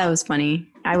 I thought that was funny.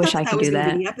 I wish I could do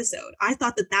that. The episode. I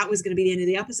thought that was going to be the end of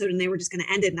the episode, and they were just going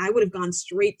to end it. And I would have gone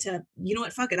straight to, you know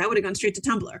what? Fuck it. I would have gone straight to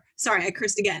Tumblr. Sorry, I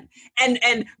cursed again,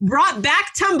 and brought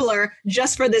back Tumblr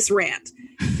just for this rant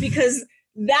because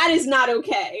that is not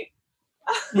okay.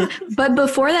 Yeah. But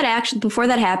before that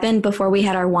happened, before we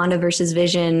had our Wanda versus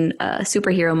Vision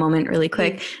superhero moment, really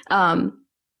quick.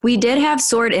 We did have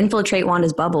Sword infiltrate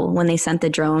Wanda's bubble when they sent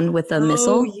the drone with the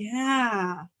missile. Oh,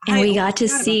 yeah. And we got to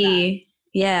see,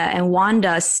 and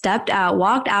Wanda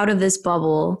walked out of this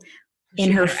bubble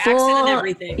in her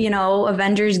full,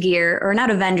 Avengers gear, or not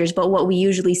Avengers, but what we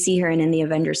usually see her in the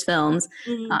Avengers films.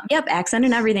 Mm-hmm. Accent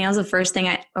and everything. That was the first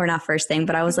thing not first thing,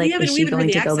 but I was like, is she going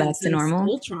to go back to normal?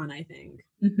 Ultron, I think.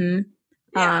 Mm-hmm.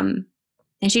 Yeah.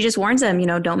 And she just warns them,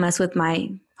 don't mess with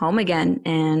my home again.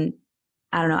 And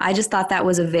I don't know. I just thought that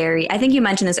was I think you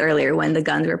mentioned this earlier when the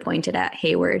guns were pointed at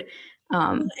Hayward.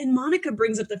 And Monica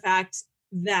brings up the fact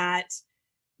that,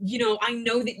 I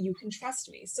know that you can trust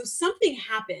me. So something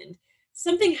happened.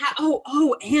 And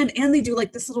they do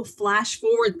like this little flash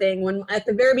forward thing when at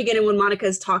the very beginning when Monica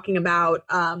is talking about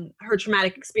her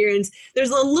traumatic experience, there's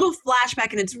a little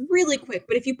flashback and it's really quick.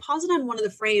 But if you pause it on one of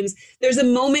the frames, there's a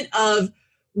moment of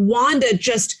Wanda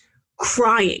just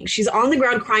crying. She's on the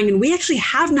ground crying, and we actually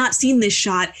have not seen this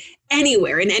shot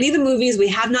anywhere in any of the movies. We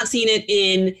have not seen it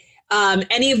in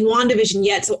any of WandaVision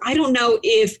yet. So I don't know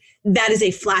if that is a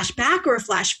flashback or a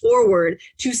flash forward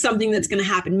to something that's going to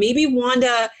happen. Maybe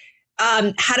Wanda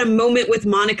had a moment with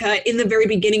Monica in the very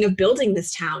beginning of building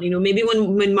this town. Maybe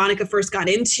when Monica first got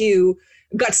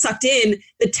sucked in,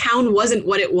 the town wasn't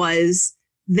what it was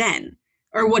then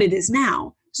or what it is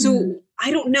now. So I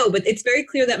don't know, but it's very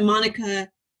clear that Monica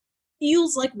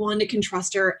feels like Wanda can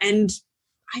trust her, and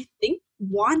I think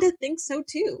Wanda thinks so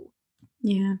too.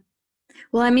 Yeah.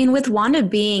 Well, I mean, with Wanda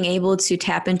being able to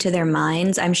tap into their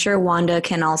minds, I'm sure Wanda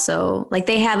can also,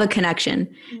 they have a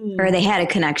connection, or they had a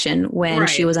connection when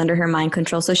she was under her mind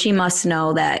control. So she must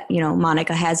know that,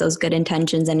 Monica has those good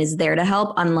intentions and is there to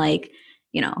help, unlike,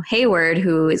 Hayward,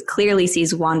 who clearly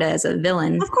sees Wanda as a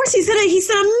villain. Of course, he said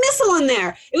a missile in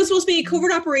there. It was supposed to be a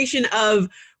covert operation of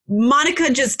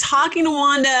Monica just talking to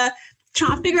Wanda,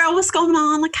 trying to figure out what's going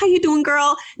on. Like, how you doing,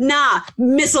 girl? Nah,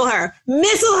 missile her.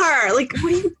 Like,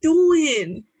 what are you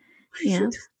doing? Yeah.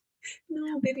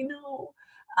 No, baby, no.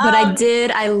 But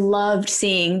I loved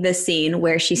seeing the scene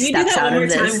where she steps out of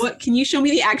this. Time. What, can you show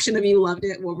me the action of you loved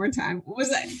it one more time? What was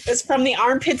that? It's from the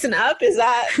armpits and up? Is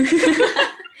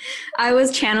that? I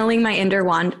was channeling my inner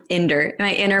Wanda and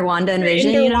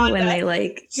Vision, you know, when they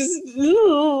like just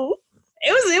ooh.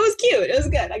 It was cute. It was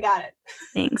good. I got it.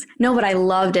 Thanks. No, but I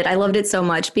loved it. I loved it so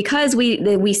much because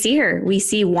we see her. We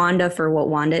see Wanda for what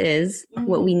Wanda is,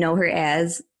 what we know her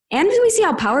as. And we see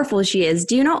how powerful she is.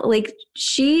 Do you know, like,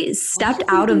 she stepped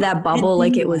out of that bubble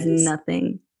like it was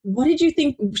nothing. What did you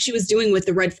think she was doing with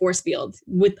the red force field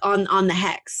on the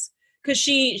hex? Because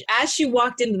as she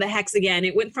walked into the hex again,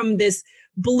 it went from this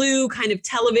blue kind of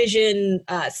television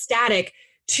static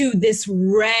to this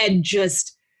red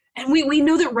just, and we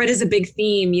know that red is a big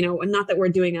theme, you know, and not that we're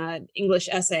doing an English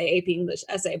essay, AP English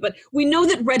essay, but we know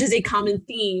that red is a common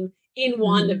theme in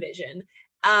WandaVision.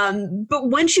 But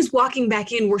when she's walking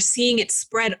back in, we're seeing it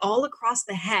spread all across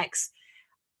the hex.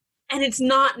 And it's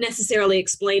not necessarily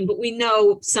explained, but we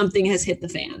know something has hit the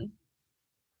fan.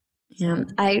 Yeah,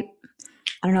 I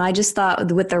don't know. I just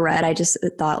thought with the red, I just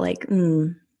thought like,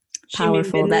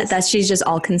 powerful. That she's just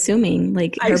all consuming.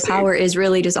 Like her power is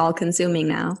really just all consuming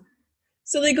now.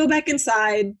 So they go back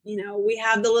inside. You know, we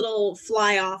have the little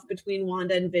fly off between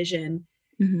Wanda and Vision.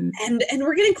 And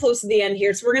we're getting close to the end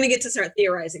here. So we're going to get to start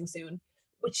theorizing soon,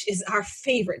 which is our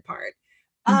favorite part.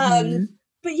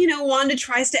 But, you know, Wanda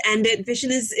tries to end it.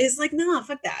 Vision is like, nah,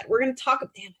 fuck that. We're going to talk.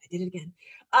 Damn, I did it again.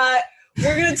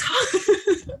 We're going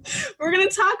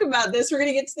to talk about this. We're going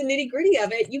to get to the nitty gritty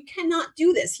of it. You cannot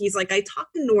do this. He's like, I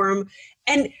talked to Norm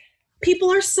and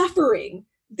people are suffering.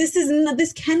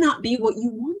 This cannot be what you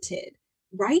wanted.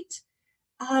 Right.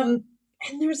 And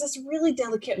there's this really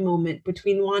delicate moment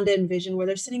between Wanda and Vision where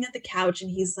they're sitting at the couch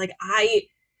and he's like, I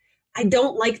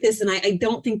don't like this. And I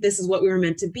don't think this is what we were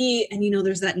meant to be. And, you know,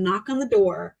 there's that knock on the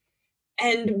door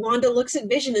and Wanda looks at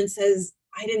Vision and says,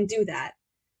 I didn't do that.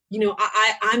 You know,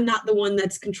 I'm not the one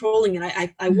that's controlling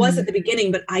it. I was at the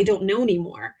beginning, but I don't know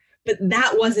anymore. But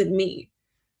that wasn't me.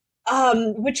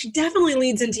 Which definitely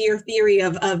leads into your theory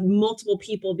of multiple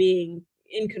people being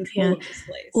in control of this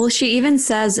place. Well, she even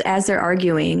says as they're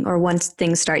arguing or once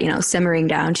things start, you know, simmering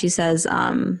down, she says,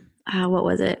 what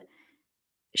was it?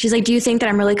 She's like, do you think that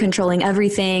I'm really controlling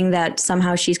everything, that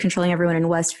somehow she's controlling everyone in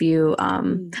Westview?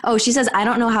 She says, I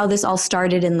don't know how this all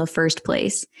started in the first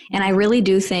place. And I really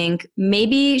do think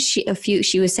maybe she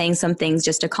was saying some things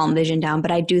just to calm Vision down,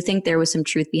 but I do think there was some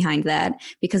truth behind that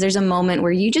because there's a moment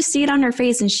where you just see it on her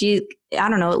face and she, I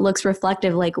don't know, it looks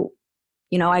reflective like,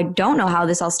 you know, I don't know how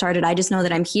this all started. I just know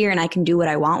that I'm here and I can do what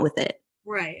I want with it.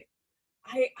 Right.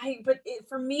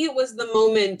 For me, it was the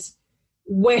moment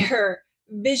where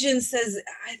Vision says,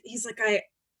 he's like,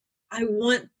 I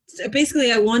want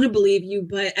to believe you,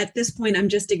 but at this point, I'm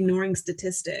just ignoring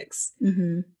statistics.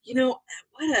 You know,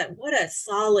 what a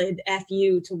solid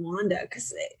FU to Wanda.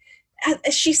 Because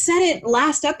as she said it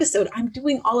last episode, I'm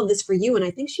doing all of this for you. And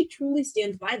I think she truly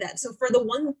stands by that. So for the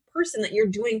one person that you're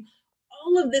doing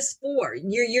all of this for,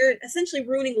 you're essentially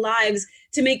ruining lives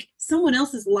to make someone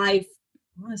else's life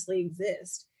honestly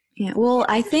exist. Yeah, well,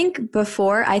 I think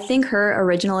her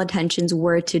original intentions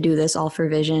were to do this all for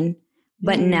Vision,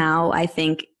 but now I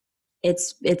think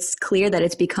it's clear that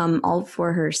it's become all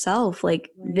for herself. Like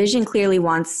Vision clearly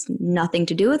wants nothing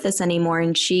to do with this anymore,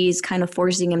 and she's kind of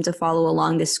forcing him to follow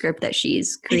along this script that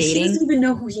she's creating. And she doesn't even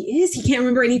know who he is. He can't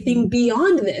remember anything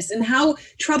beyond this, and how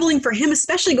troubling for him,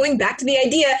 especially going back to the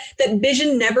idea that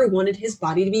Vision never wanted his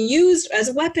body to be used as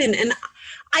a weapon. And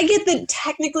I get that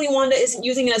technically Wanda isn't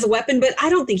using it as a weapon, but I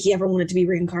don't think he ever wanted to be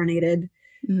reincarnated,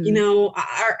 you know,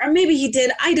 or maybe he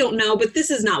did. I don't know, but this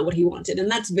is not what he wanted.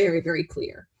 And that's very, very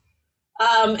clear.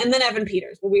 And then Evan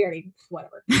Peters. Well, we already,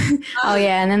 whatever.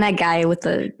 And then that guy with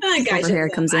the silver hair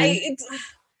comes in.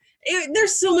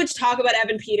 There's so much talk about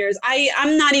Evan Peters.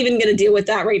 I'm not even going to deal with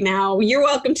that right now. You're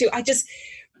welcome to.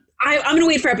 I'm going to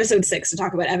wait for episode 6 to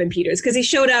talk about Evan Peters because he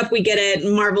showed up. We get it.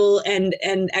 Marvel and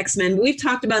X-Men. We've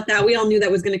talked about that. We all knew that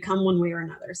was going to come one way or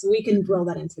another. So we can drill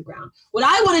that into the ground. What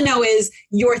I want to know is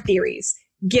your theories.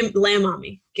 Lamb on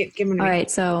me. Give me. All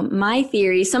right. So my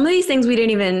theory, some of these things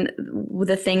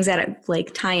the things that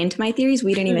like tie into my theories,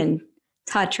 we didn't even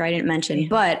touch or I didn't mention.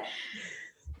 But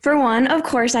for one, of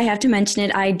course, I have to mention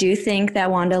it. I do think that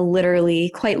Wanda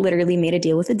quite literally made a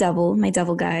deal with the devil, my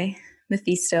devil guy,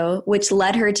 Mephisto, which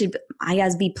led her to, I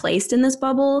guess, be placed in this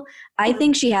bubble. I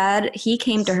think he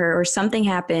came to her or something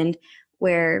happened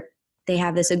where they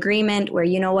have this agreement where,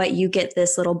 you know what, you get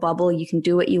this little bubble, you can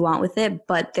do what you want with it,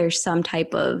 but there's some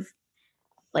type of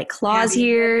like clause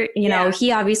here. You know,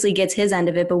 he obviously gets his end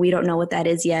of it, but we don't know what that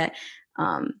is yet.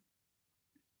 Or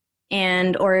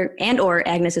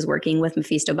Agnes is working with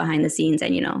Mephisto behind the scenes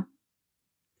and, you know,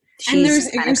 And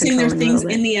she's you're saying there's controlling a things little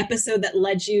bit. in the episode that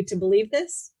led you to believe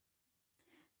this?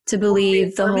 To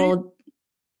believe the reaffirm it? whole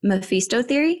Mephisto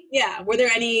theory? Yeah. Were there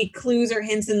any clues or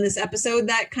hints in this episode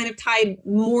that kind of tied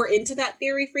more into that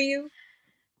theory for you?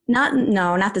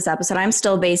 Not this episode. I'm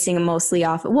still basing it mostly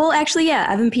off. Well, actually, yeah,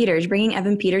 Evan Peters, bringing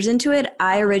Evan Peters into it.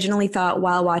 I originally thought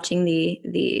while watching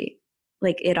the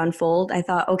like it unfold, I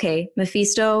thought, okay,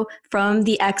 Mephisto from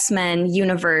the X-Men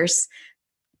universe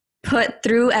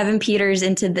threw Evan Peters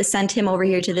sent him over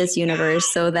here to this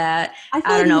universe so that I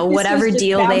don't know, whatever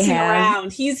deal they have.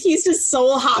 Around. He's just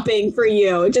soul hopping for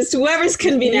you. Just whoever's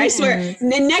convenient. I swear.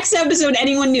 The next episode,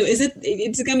 anyone new?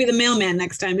 It's gonna be the mailman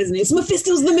next time, isn't it? It's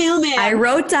Mephisto's the mailman. I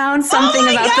wrote down something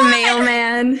about the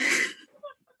mailman.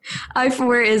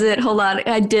 Where is it? Hold on.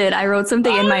 I wrote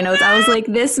something in my notes. I was like,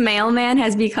 this mailman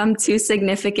has become too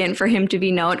significant for him to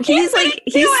be known. He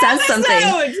says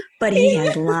something, but he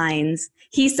has lines.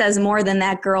 He says more than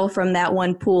that girl from that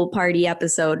one pool party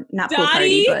episode. Not Dottie? Pool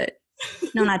party, but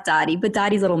no, not Dottie, but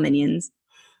Dottie's little minions.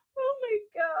 Oh my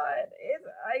God.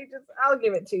 I'll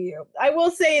give it to you. I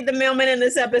will say the mailman in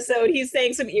this episode, he's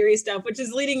saying some eerie stuff, which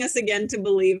is leading us again to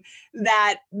believe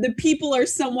that the people are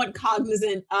somewhat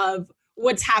cognizant of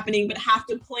what's happening, but have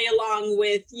to play along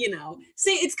with,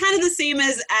 say it's kind of the same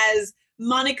as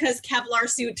Monica's Kevlar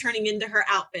suit turning into her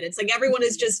outfit. It's like everyone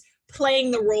is just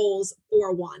playing the roles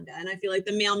for Wanda. And I feel like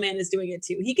the mailman is doing it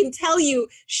too. He can tell you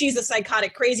she's a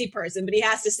psychotic, crazy person, but he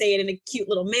has to say it in a cute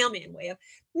little mailman way of,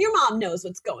 your mom knows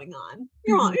what's going on.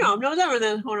 Your mom knows everything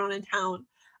that's going on in town.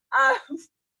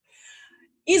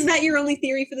 Is that your only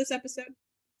theory for this episode?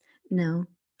 No.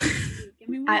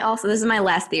 This is my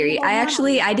last theory. I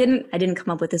didn't come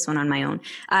up with this one on my own.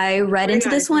 I read into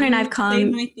this one and I've come. Say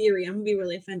my theory. I'm gonna be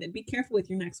really offended. Be careful with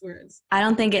your next words. I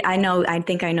don't think I know. I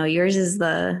think I know. Yours is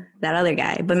that other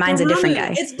guy, but mine's a different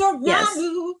guy. It's Dormammu. Yes.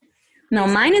 No,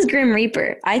 mine is Grim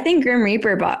Reaper. I think Grim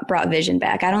Reaper brought Vision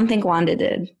back. I don't think Wanda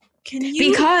did. Can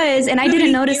you? Because, and I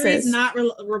didn't notice this. Not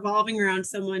revolving around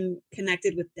someone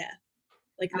connected with death,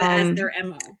 like that as their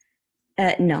MO.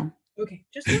 No. Okay,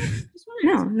 just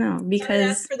no,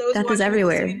 because death is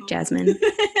everywhere, Jasmine.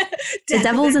 The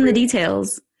devil's in the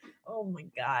details. Oh my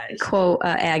gosh. Quote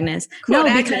Agnes. Quote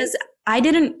Agnes. Because I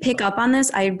didn't pick up on this,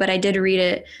 but I did read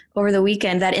it over the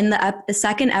weekend that in the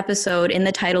second episode in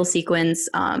the title sequence,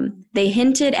 they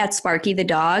hinted at Sparky the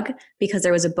dog because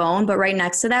there was a bone, but right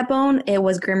next to that bone, it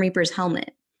was Grim Reaper's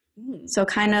helmet. So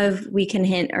kind of we can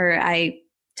hint, or I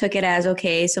took it as,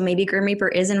 okay, so maybe Grim Reaper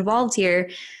is involved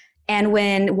here. And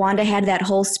when Wanda had that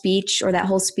whole speech or that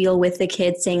whole spiel with the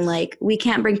kids saying like, we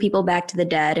can't bring people back to the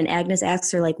dead. And Agnes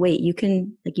asks her like, wait, you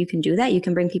can do that? You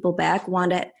can bring people back?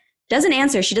 Wanda doesn't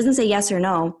answer. She doesn't say yes or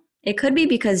no. It could be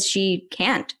because she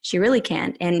can't. She really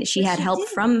can't. And she had help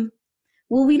from,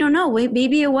 well, we don't know.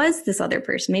 Maybe it was this other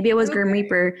person. Maybe it was Grim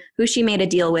Reaper who she made a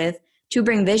deal with to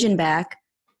bring Vision back,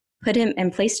 put him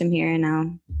and placed him here. And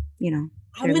now,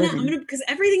 I'm gonna, because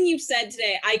everything you've said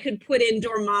today, I could put in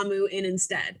Dormammu in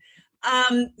instead.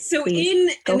 So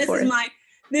Please, thank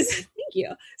you.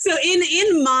 So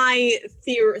in my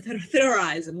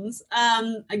theorisms,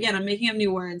 again, I'm making up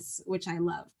new words, which I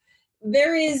love.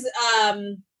 There is,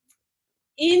 in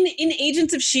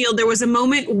Agents of S.H.I.E.L.D., there was a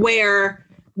moment where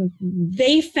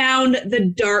they found the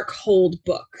Darkhold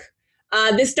book.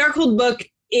 This Darkhold book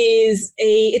is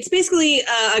it's basically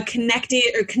a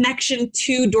connection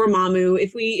to Dormammu.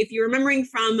 If you're remembering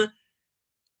from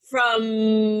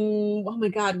oh my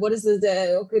God, what is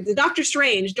the Doctor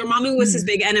Strange? Dormammu was his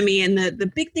big enemy, and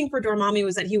the big thing for Dormammu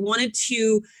was that he wanted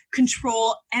to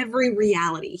control every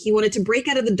reality. He wanted to break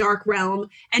out of the dark realm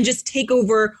and just take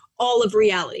over all of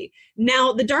reality.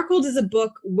 Now, the Darkhold is a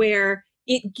book where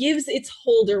it gives its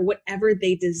holder whatever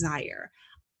they desire.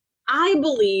 I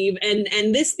believe,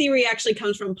 and this theory actually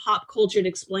comes from Pop Culture to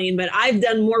Explain, but I've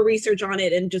done more research on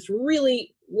it and just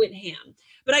really went ham.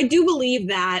 But I do believe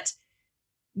that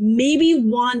maybe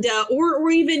Wanda or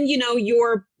even,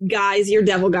 your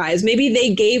devil guys, maybe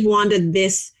they gave Wanda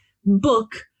this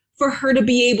book for her to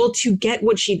be able to get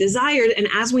what she desired. And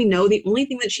as we know, the only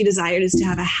thing that she desired is to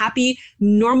have a happy,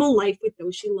 normal life with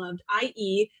those she loved,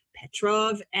 i.e.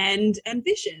 Petrov and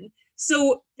Vision.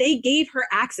 So they gave her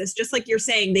access, just like you're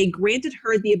saying, they granted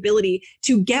her the ability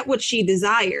to get what she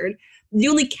desired. The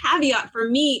only caveat for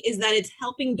me is that it's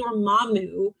helping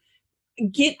Dormammu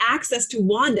get access to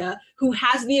Wanda, who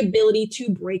has the ability to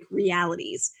break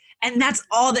realities. And that's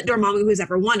all that Dormammu has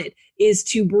ever wanted, is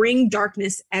to bring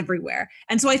darkness everywhere.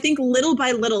 And so I think little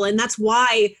by little, and that's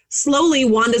why slowly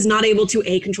Wanda's not able to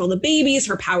control the babies.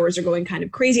 Her powers are going kind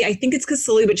of crazy. I think it's because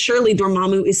slowly but surely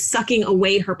Dormammu is sucking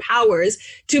away her powers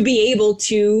to be able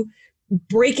to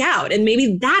break out. And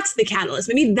maybe that's the catalyst.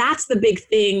 Maybe that's the big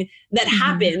thing that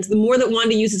happens. The more that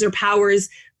Wanda uses her powers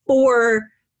for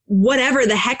whatever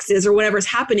the hex is or whatever's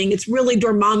happening, it's really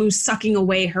Dormammu sucking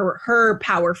away her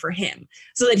power for him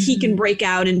so that he can break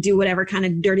out and do whatever kind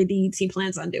of dirty deeds he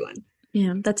plans on doing.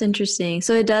 Yeah, that's interesting.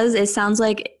 So it sounds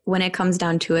like when it comes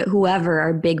down to it, whoever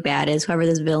our big bad is, whoever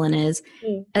this villain is,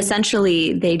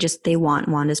 essentially they want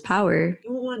Wanda's power. They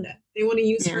want Wanda. They want to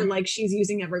use her like she's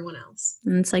using everyone else.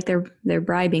 And it's like they're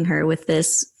bribing her with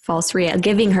this false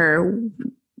giving her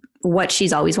what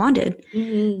she's always wanted.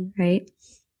 Right?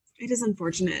 It is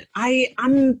unfortunate. I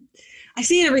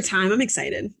see it every time. I'm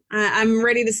excited. I'm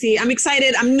ready to see. I'm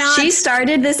excited. I'm not. She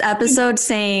started this episode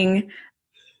saying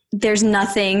there's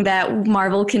nothing that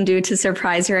Marvel can do to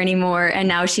surprise her anymore. And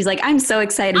now she's like, I'm so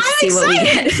excited to see what we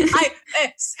get.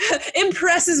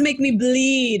 Impresses make me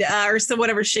bleed, or so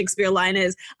whatever Shakespeare line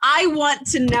is. I want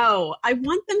to know. I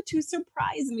want them to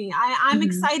surprise me. I'm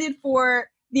excited for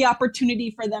the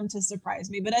opportunity for them to surprise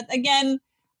me. But again,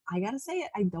 I got to say it.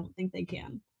 I don't think they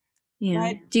can. Yeah.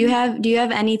 Right? Do you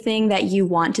have anything that you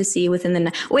want to see within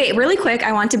the wait, really quick,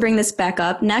 I want to bring this back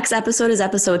up. Next episode is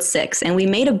episode 6, and we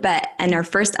made a bet in our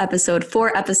first episode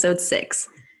for episode 6.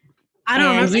 I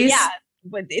don't remember.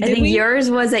 But I think yours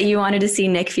was that you wanted to see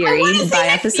Nick Fury by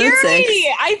episode 6.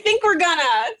 I think we're gonna.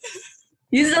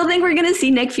 You still think we're gonna see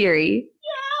Nick Fury?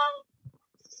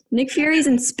 Yeah. Nick Fury's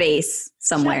in space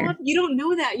somewhere. You don't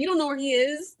know that. You don't know where he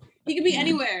is. He could be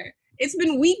anywhere. It's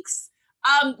been weeks.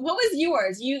 What was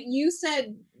yours? You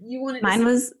said you wanted. Mine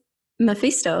was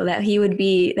Mephisto. That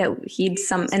he'd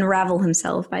unravel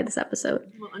himself by this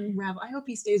episode. Well, unravel. I hope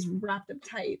he stays wrapped up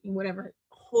tight in whatever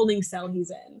holding cell he's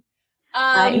in.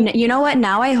 You know what?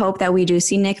 Now I hope that we do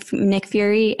see Nick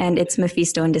Fury, and it's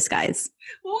Mephisto in disguise.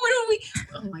 Well, what do we?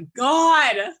 Oh my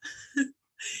god!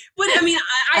 But I mean,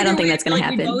 I don't think that's going to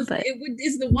happen. But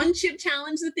is the one chip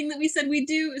challenge the thing that we said we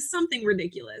do? Is something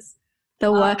ridiculous.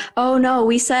 The what? Oh no,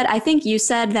 I think you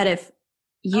said that if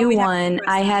you won,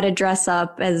 I had to dress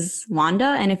up as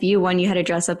Wanda, and if you won, you had to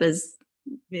dress up as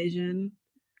Vision.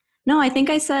 No, I think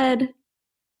I said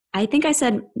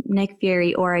Nick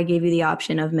Fury, or I gave you the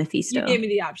option of Mephisto. You gave me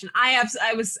the option. I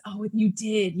was. Oh, you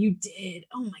did.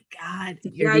 Oh my god.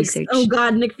 Your research. Oh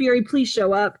god, Nick Fury, please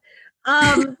show up.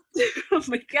 Oh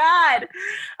my god.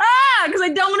 Because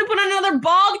I don't want to put on another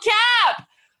bald cap.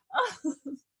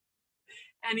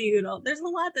 Anywho, there's a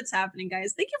lot that's happening,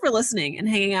 guys. Thank you for listening and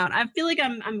hanging out. I feel like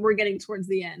we're getting towards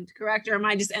the end, correct? Or am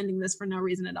I just ending this for no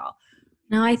reason at all?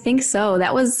 No, I think so.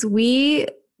 It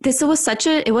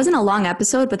wasn't a long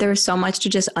episode, but there was so much to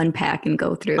just unpack and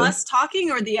go through. Us talking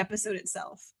or the episode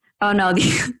itself? Oh no,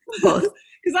 both.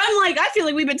 Because I feel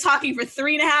like we've been talking for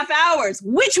 3.5 hours,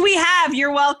 which we have.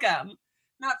 You're welcome.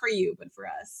 Not for you, but for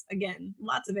us. Again,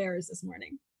 lots of errors this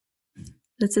morning.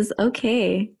 This is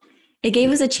okay. It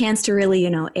gave us a chance to really,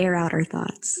 air out our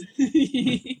thoughts.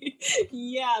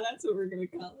 Yeah, that's what we're going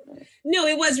to call it. No,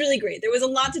 it was really great. There was a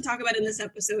lot to talk about in this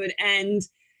episode, and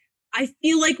I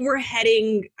feel like we're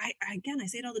heading, I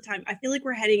say it all the time, I feel like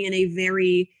we're heading in a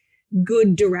very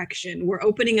good direction. We're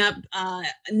opening up,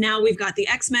 now we've got the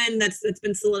X-Men that's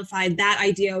been solidified. That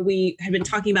idea we had been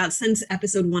talking about since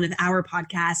episode 1 of our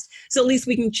podcast. So at least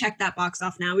we can check that box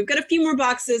off now. We've got a few more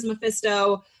boxes.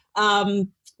 Mephisto,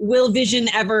 will Vision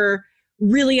ever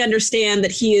really understand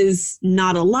that he is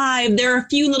not alive? There are a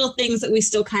few little things that we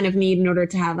still kind of need in order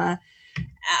to have a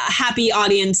happy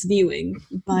audience viewing,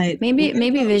 but maybe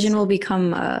Vision will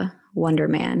become a Wonder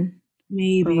Man,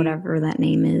 maybe, or whatever that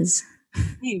name is.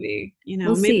 Maybe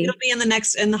we'll maybe see. It'll be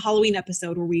in the Halloween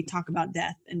episode where we talk about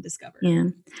death and discover. Yeah,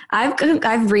 I've come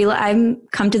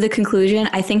to the conclusion.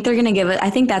 I think they're gonna give it.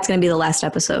 I think that's gonna be the last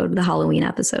episode, the Halloween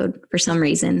episode, for some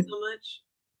reason. So much.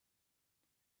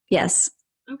 Yes.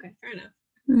 Okay, fair enough.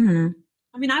 Mm-hmm.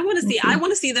 I mean, I want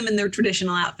to see them in their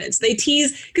traditional outfits. They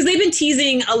tease, because they've been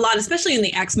teasing a lot, especially in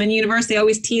the X-Men universe. They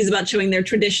always tease about showing their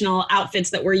traditional outfits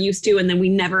that we're used to, and then we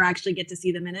never actually get to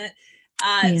see them in it.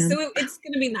 So it's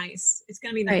going to be nice. It's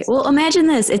going to be nice. Right. Well, imagine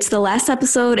this. It's the last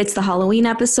episode. It's the Halloween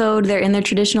episode. They're in their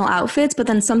traditional outfits, but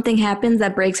then something happens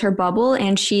that breaks her bubble,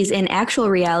 and she's in actual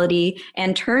reality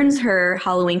and turns her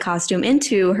Halloween costume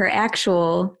into her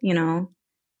actual,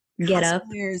 get up.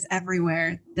 Cosplayers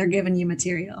everywhere. They're giving you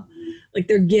material. Like,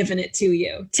 they're giving it to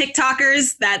you.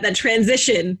 TikTokers, that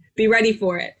transition, be ready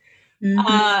for it.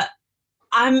 Mm-hmm.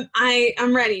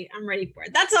 I'm ready. I'm ready for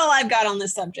it. That's all I've got on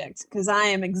this subject, because I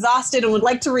am exhausted and would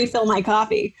like to refill my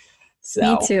coffee. So.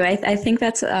 Me too. I think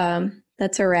that's a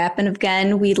wrap. And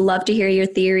again, we'd love to hear your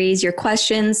theories, your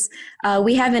questions.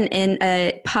 We have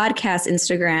a podcast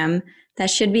Instagram that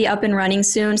should be up and running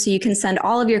soon, so you can send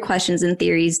all of your questions and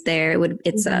theories there.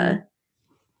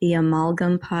 The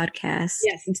Amalgam Podcast.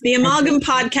 Yes, it's the Amalgam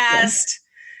Podcast.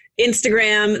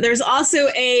 Instagram. There's also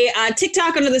a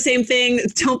TikTok under the same thing.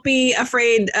 Don't be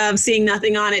afraid of seeing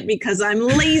nothing on it because I'm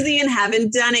lazy and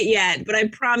haven't done it yet. But I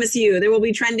promise you, there will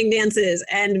be trending dances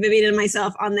and Vivian and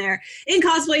myself on there in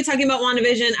cosplay talking about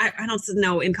WandaVision. I don't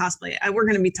know in cosplay. We're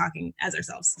going to be talking as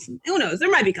ourselves. Who knows?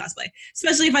 There might be cosplay,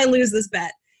 especially if I lose this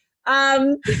bet.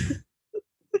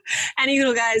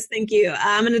 Anywho, guys, thank you.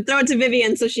 I'm going to throw it to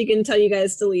Vivian so she can tell you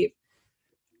guys to leave.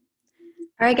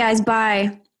 All right, guys,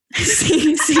 bye.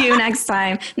 See you next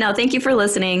time. No, thank you for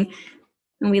listening.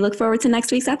 And we look forward to next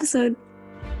week's episode.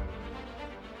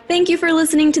 Thank you for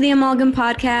listening to the Amalgam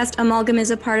Podcast. Amalgam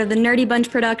is a part of the Nerdy Bunch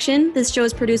production. This show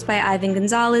is produced by Ivan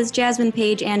Gonzalez, Jasmine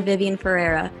Page, and Vivian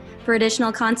Ferreira. For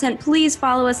additional content, please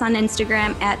follow us on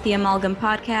Instagram at the Amalgam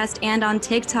Podcast and on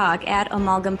TikTok at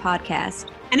Amalgam Podcast.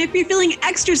 And if you're feeling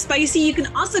extra spicy, you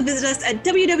can also visit us at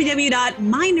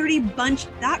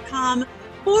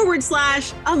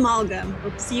www.mynerdybunch.com/amalgam.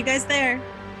 Hope to see you guys there.